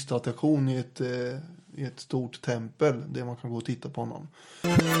slags turistattraktion i ett stort tempel där man kan gå och titta på honom.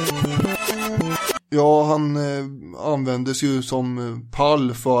 Ja, han användes ju som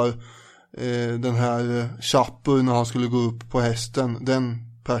pall för den här Shapur när han skulle gå upp på hästen, den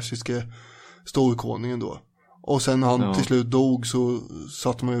persiske storkonungen då. Och sen när han till slut dog så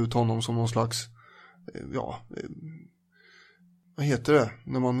satte man ut honom som någon slags vad heter det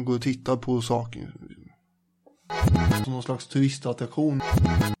när man går och tittar på saker? Som någon slags turistattraktion.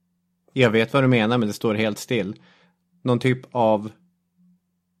 Jag vet vad du menar, men det står helt still. Någon typ av...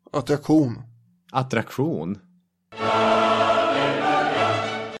 Attraktion?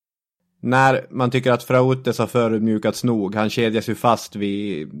 När man tycker att Frautes har förödmjukats nog, han kedjas ju fast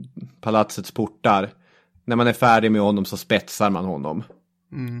vid palatsets portar. När man är färdig med honom så spetsar man honom.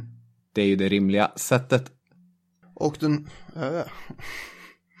 Mm. Det är ju det rimliga sättet. Och den...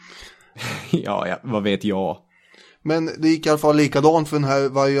 ja, vad vet jag. Men det gick i alla fall likadant för den här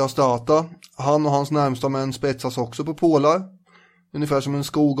Vajrastata. Han och hans närmsta män spetsas också på pålar. Ungefär som en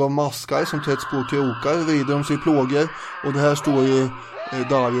skog av maskar som tätts på krokar, vrider de sig i plågor. Och det här står ju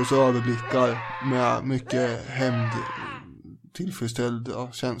Darius överblickar med mycket hämnd,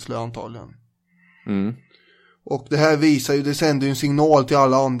 tillfredsställda känslor antagligen. Mm. Och det här visar ju, det sänder ju en signal till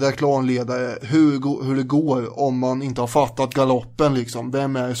alla andra klanledare hur det går om man inte har fattat galoppen liksom.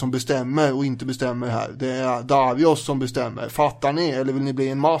 Vem är det som bestämmer och inte bestämmer här? Det är Darius som bestämmer. Fattar ni? Eller vill ni bli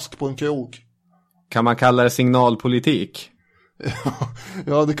en mask på en krok? Kan man kalla det signalpolitik?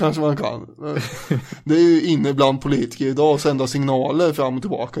 Ja, det kanske man kan. Det är ju inne bland politiker idag att sända signaler fram och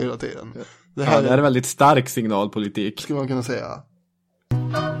tillbaka hela tiden. Det här är väldigt stark signalpolitik. Skulle man kunna säga.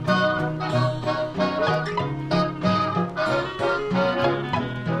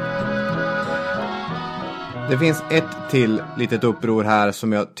 Det finns ett till litet uppror här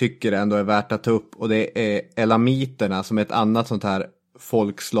som jag tycker ändå är värt att ta upp. Och det är elamiterna som är ett annat sånt här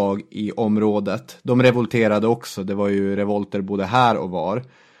folkslag i området. De revolterade också. Det var ju revolter både här och var.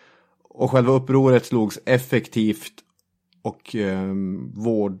 Och själva upproret slogs effektivt och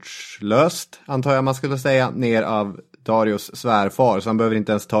vårdslöst, antar jag man skulle säga, ner av Darius svärfar. Så han behöver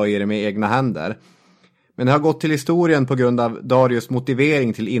inte ens ta i det med egna händer. Men det har gått till historien på grund av Darius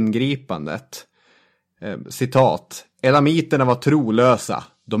motivering till ingripandet. Citat: elamiterna var trolösa.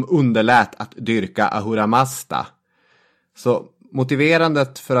 De underlät att dyrka Ahura Mazda. Så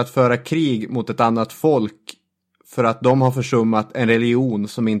motiverandet för att föra krig mot ett annat folk för att de har försummat en religion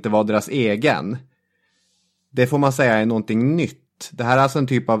som inte var deras egen, det får man säga är någonting nytt. Det här är alltså en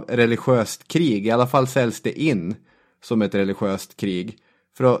typ av religiöst krig. I alla fall säljs det in som ett religiöst krig.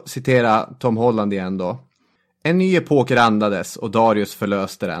 För att citera Tom Holland igen då: en ny epok randades och Darius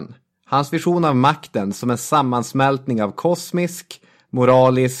förlöste den. Hans vision av makten som en sammansmältning av kosmisk,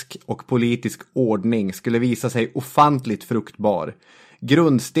 moralisk och politisk ordning skulle visa sig ofantligt fruktbar.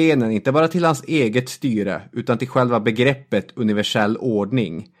 Grundstenen inte bara till hans eget styre utan till själva begreppet universell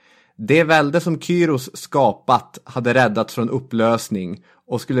ordning. Det välde som Kyros skapat hade räddats från upplösning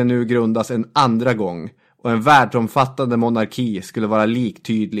och skulle nu grundas en andra gång. Och en världsomfattande monarki skulle vara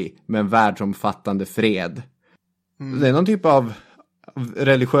liktydlig med en världsomfattande fred. Det är någon typ av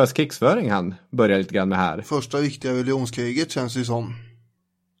religiös krigsföring han börjar lite grann med här. Första viktiga religionskriget känns det som.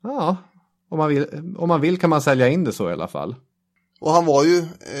 Ja, om man vill kan man sälja in det så i alla fall. Och han var ju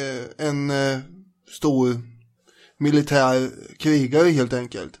en stor militär krigare helt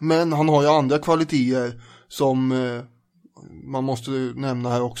enkelt. Men han har ju andra kvaliteter som man måste nämna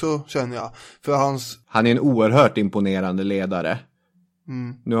här också, känner jag. För han är en oerhört imponerande ledare.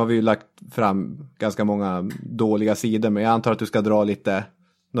 Mm. Nu har vi ju lagt fram ganska många dåliga sidor, men jag antar att du ska dra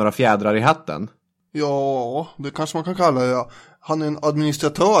några fjädrar i hatten. Ja, det kanske man kan kalla det. Ja. Han är en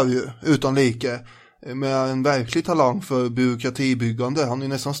administratör ju, utan like, med en verklig talang för byråkratibyggande. Han är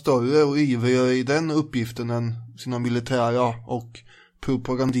nästan större och ivrigare i den uppgiften än sina militära och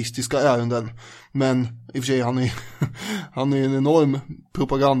propagandistiska ärenden. Men i och för sig, han är en enorm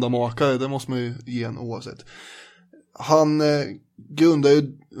propagandamakare, det måste man ju ge en oavsett. Han grundar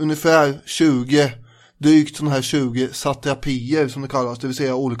ju ungefär drygt sådana här 20 satrapier som det kallas, det vill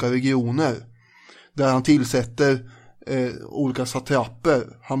säga olika regioner. Där han tillsätter olika satrapper.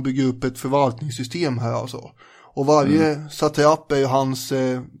 Han bygger upp ett förvaltningssystem här alltså. Och varje satrapp är hans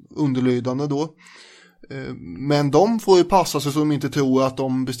underlydande då. Men de får ju passa sig så de inte tror att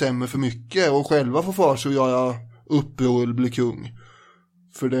de bestämmer för mycket och själva får för sig att göra uppror eller bli kung.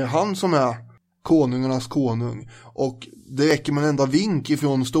 För det är han som är konungarnas konung. Och det räcker med en enda vink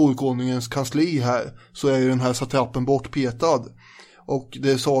ifrån storkonungens kansli här, så är ju den här satrappen bortpetad. Och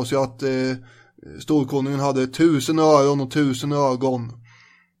det sades ju att storkonungen hade 1000 öron och 1000 ögon.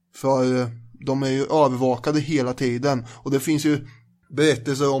 För de är ju övervakade hela tiden. Och det finns ju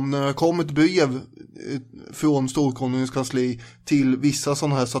berättelser om när det kom ett brev från storkonungens kansli till vissa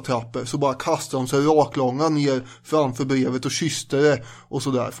sådana här satrapper, så bara kastade de sig raklånga ner framför brevet och kysste det och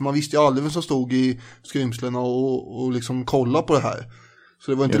sådär. För man visste ju aldrig vem som stod i skrymslena och liksom kolla på det här.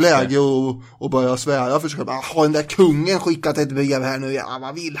 Så det var inte läge att börja svära, försöka har den där kungen skickat ett brev här nu? Ja,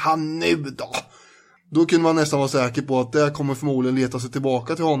 vad vill han nu då? Då kunde man nästan vara säker på att det kommer förmodligen leta sig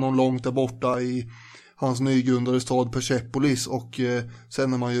tillbaka till honom långt där borta i hans nygrundade stad Persepolis och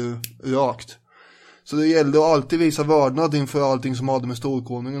sen är man ju rakt. Så det gällde att alltid visa vördnad inför allting som hade med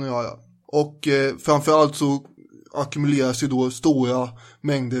storkonungen att göra. Och framförallt så ackumuleras ju då stora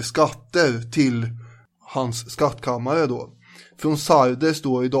mängder skatter till hans skattkammare då. Från Sardes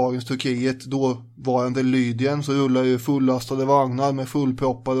då i dagens Turkiet, då varande Lydien, så rullar ju fullastade vagnar med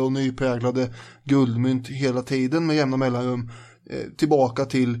fullproppade och nypräglade guldmynt hela tiden med jämna mellanrum tillbaka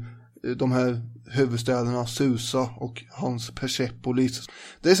till de här huvudstäderna Susa och hans Persepolis.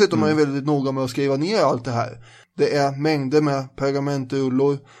 Dessutom är jag väldigt noga med att skriva ner allt det här. Det är mängder med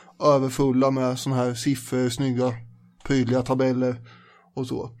pergamentrullor överfulla med såna här siffror, snygga, prydliga tabeller och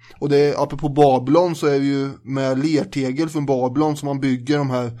så. Och det är, apropå Babylon, så är det ju med lertegel från Babylon som man bygger de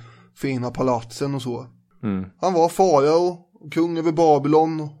här fina palatsen och så. Han var farao, kung över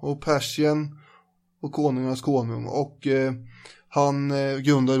Babylon och Persien och konungarnas konung. Och han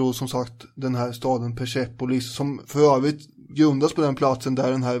grundade då som sagt den här staden Persepolis, som för övrigt grundas på den platsen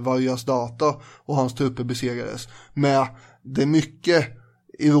där den här Vajrazdata och hans trupper besegrades. Med det mycket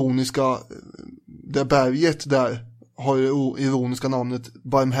ironiska, det berget där har det ironiska namnet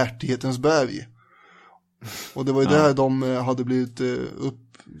Barmhärtighetens berg. Och det var ju där de hade blivit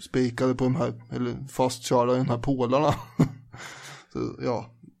uppspikade på de här, eller fastkörda i de här pålarna. Så ja,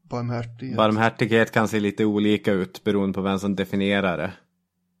 barmhärtighet. Barmhärtighet kan se lite olika ut beroende på vem som definierar det.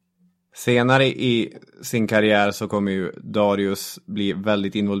 Senare i sin karriär så kommer ju Darius bli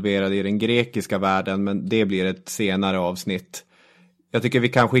väldigt involverad i den grekiska världen, men det blir ett senare avsnitt. Jag tycker vi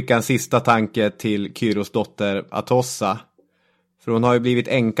kan skicka en sista tanke till Kyros dotter Atossa. För hon har ju blivit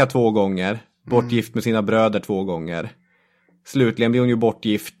änka 2 gånger. Bortgift med sina bröder 2 gånger. Slutligen blir hon ju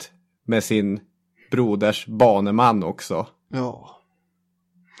bortgift med sin broders baneman också. Ja.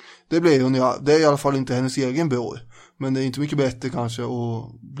 Det blir hon, ja. Det är i alla fall inte hennes egen bror. Men det är inte mycket bättre kanske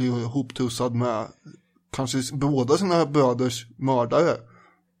att bli hoptussad med kanske båda sina bröders mördare.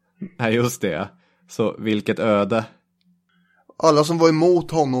 Nej, just det. Så vilket öde. Alla som var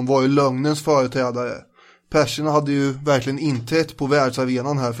emot honom var ju lögnens företrädare. Perserna hade ju verkligen inträtt på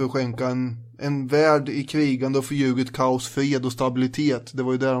världsarenan här för att skänka en värld i krigande och förljuget kaos, fred och stabilitet. Det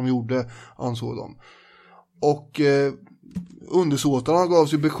var ju det de gjorde, ansåg de. Och undersåtarna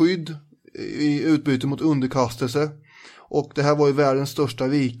gavs ju beskydd i utbyte mot underkastelse. Och det här var ju världens största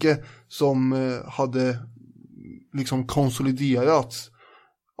rike som hade liksom konsoliderats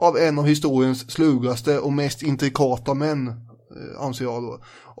av en av historiens slugaste och mest intrikata män, anser jag då.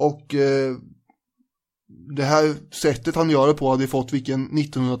 Och det här sättet han gör det på hade fått vilken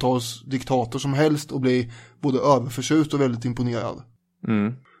 1900-tals diktator som helst att bli både överförtjust och väldigt imponerad.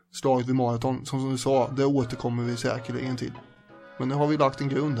 Slaget vid Marathon, som du sa, det återkommer vi säkerligen till. Men nu har vi lagt en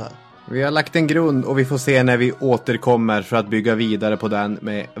grund här. Vi har lagt en grund och vi får se när vi återkommer för att bygga vidare på den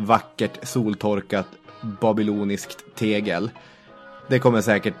med vackert soltorkat babyloniskt tegel. Det kommer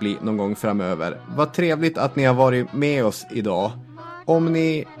säkert bli någon gång framöver. Vad trevligt att ni har varit med oss idag. Om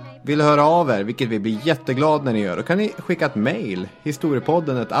ni vill höra av er, vilket vi blir jätteglada när ni gör, då kan ni skicka ett mejl,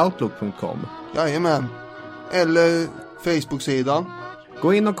 historiepodden@outlook.com. Jajamän. Eller Facebook-sidan.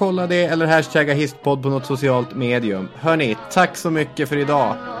 Gå in och kolla det eller hashtagga histpodd på något socialt medium. Hörni, tack så mycket för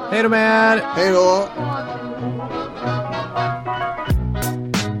idag. Hej då med er! Hej då!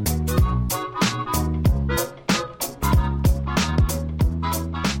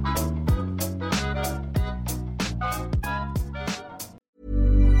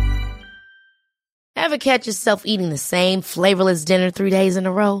 Ever catch yourself eating the same flavorless dinner 3 days in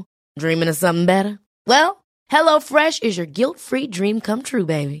a row? Dreaming of something better? Well, HelloFresh is your guilt-free dream come true,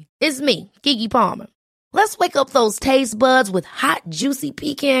 baby. It's me, Keke Palmer. Let's wake up those taste buds with hot, juicy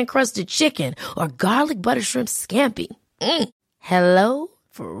pecan-crusted chicken or garlic butter shrimp scampi. Hello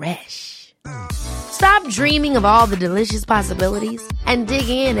Fresh. Stop dreaming of all the delicious possibilities and dig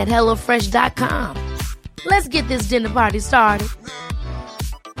in at HelloFresh.com. Let's get this dinner party started.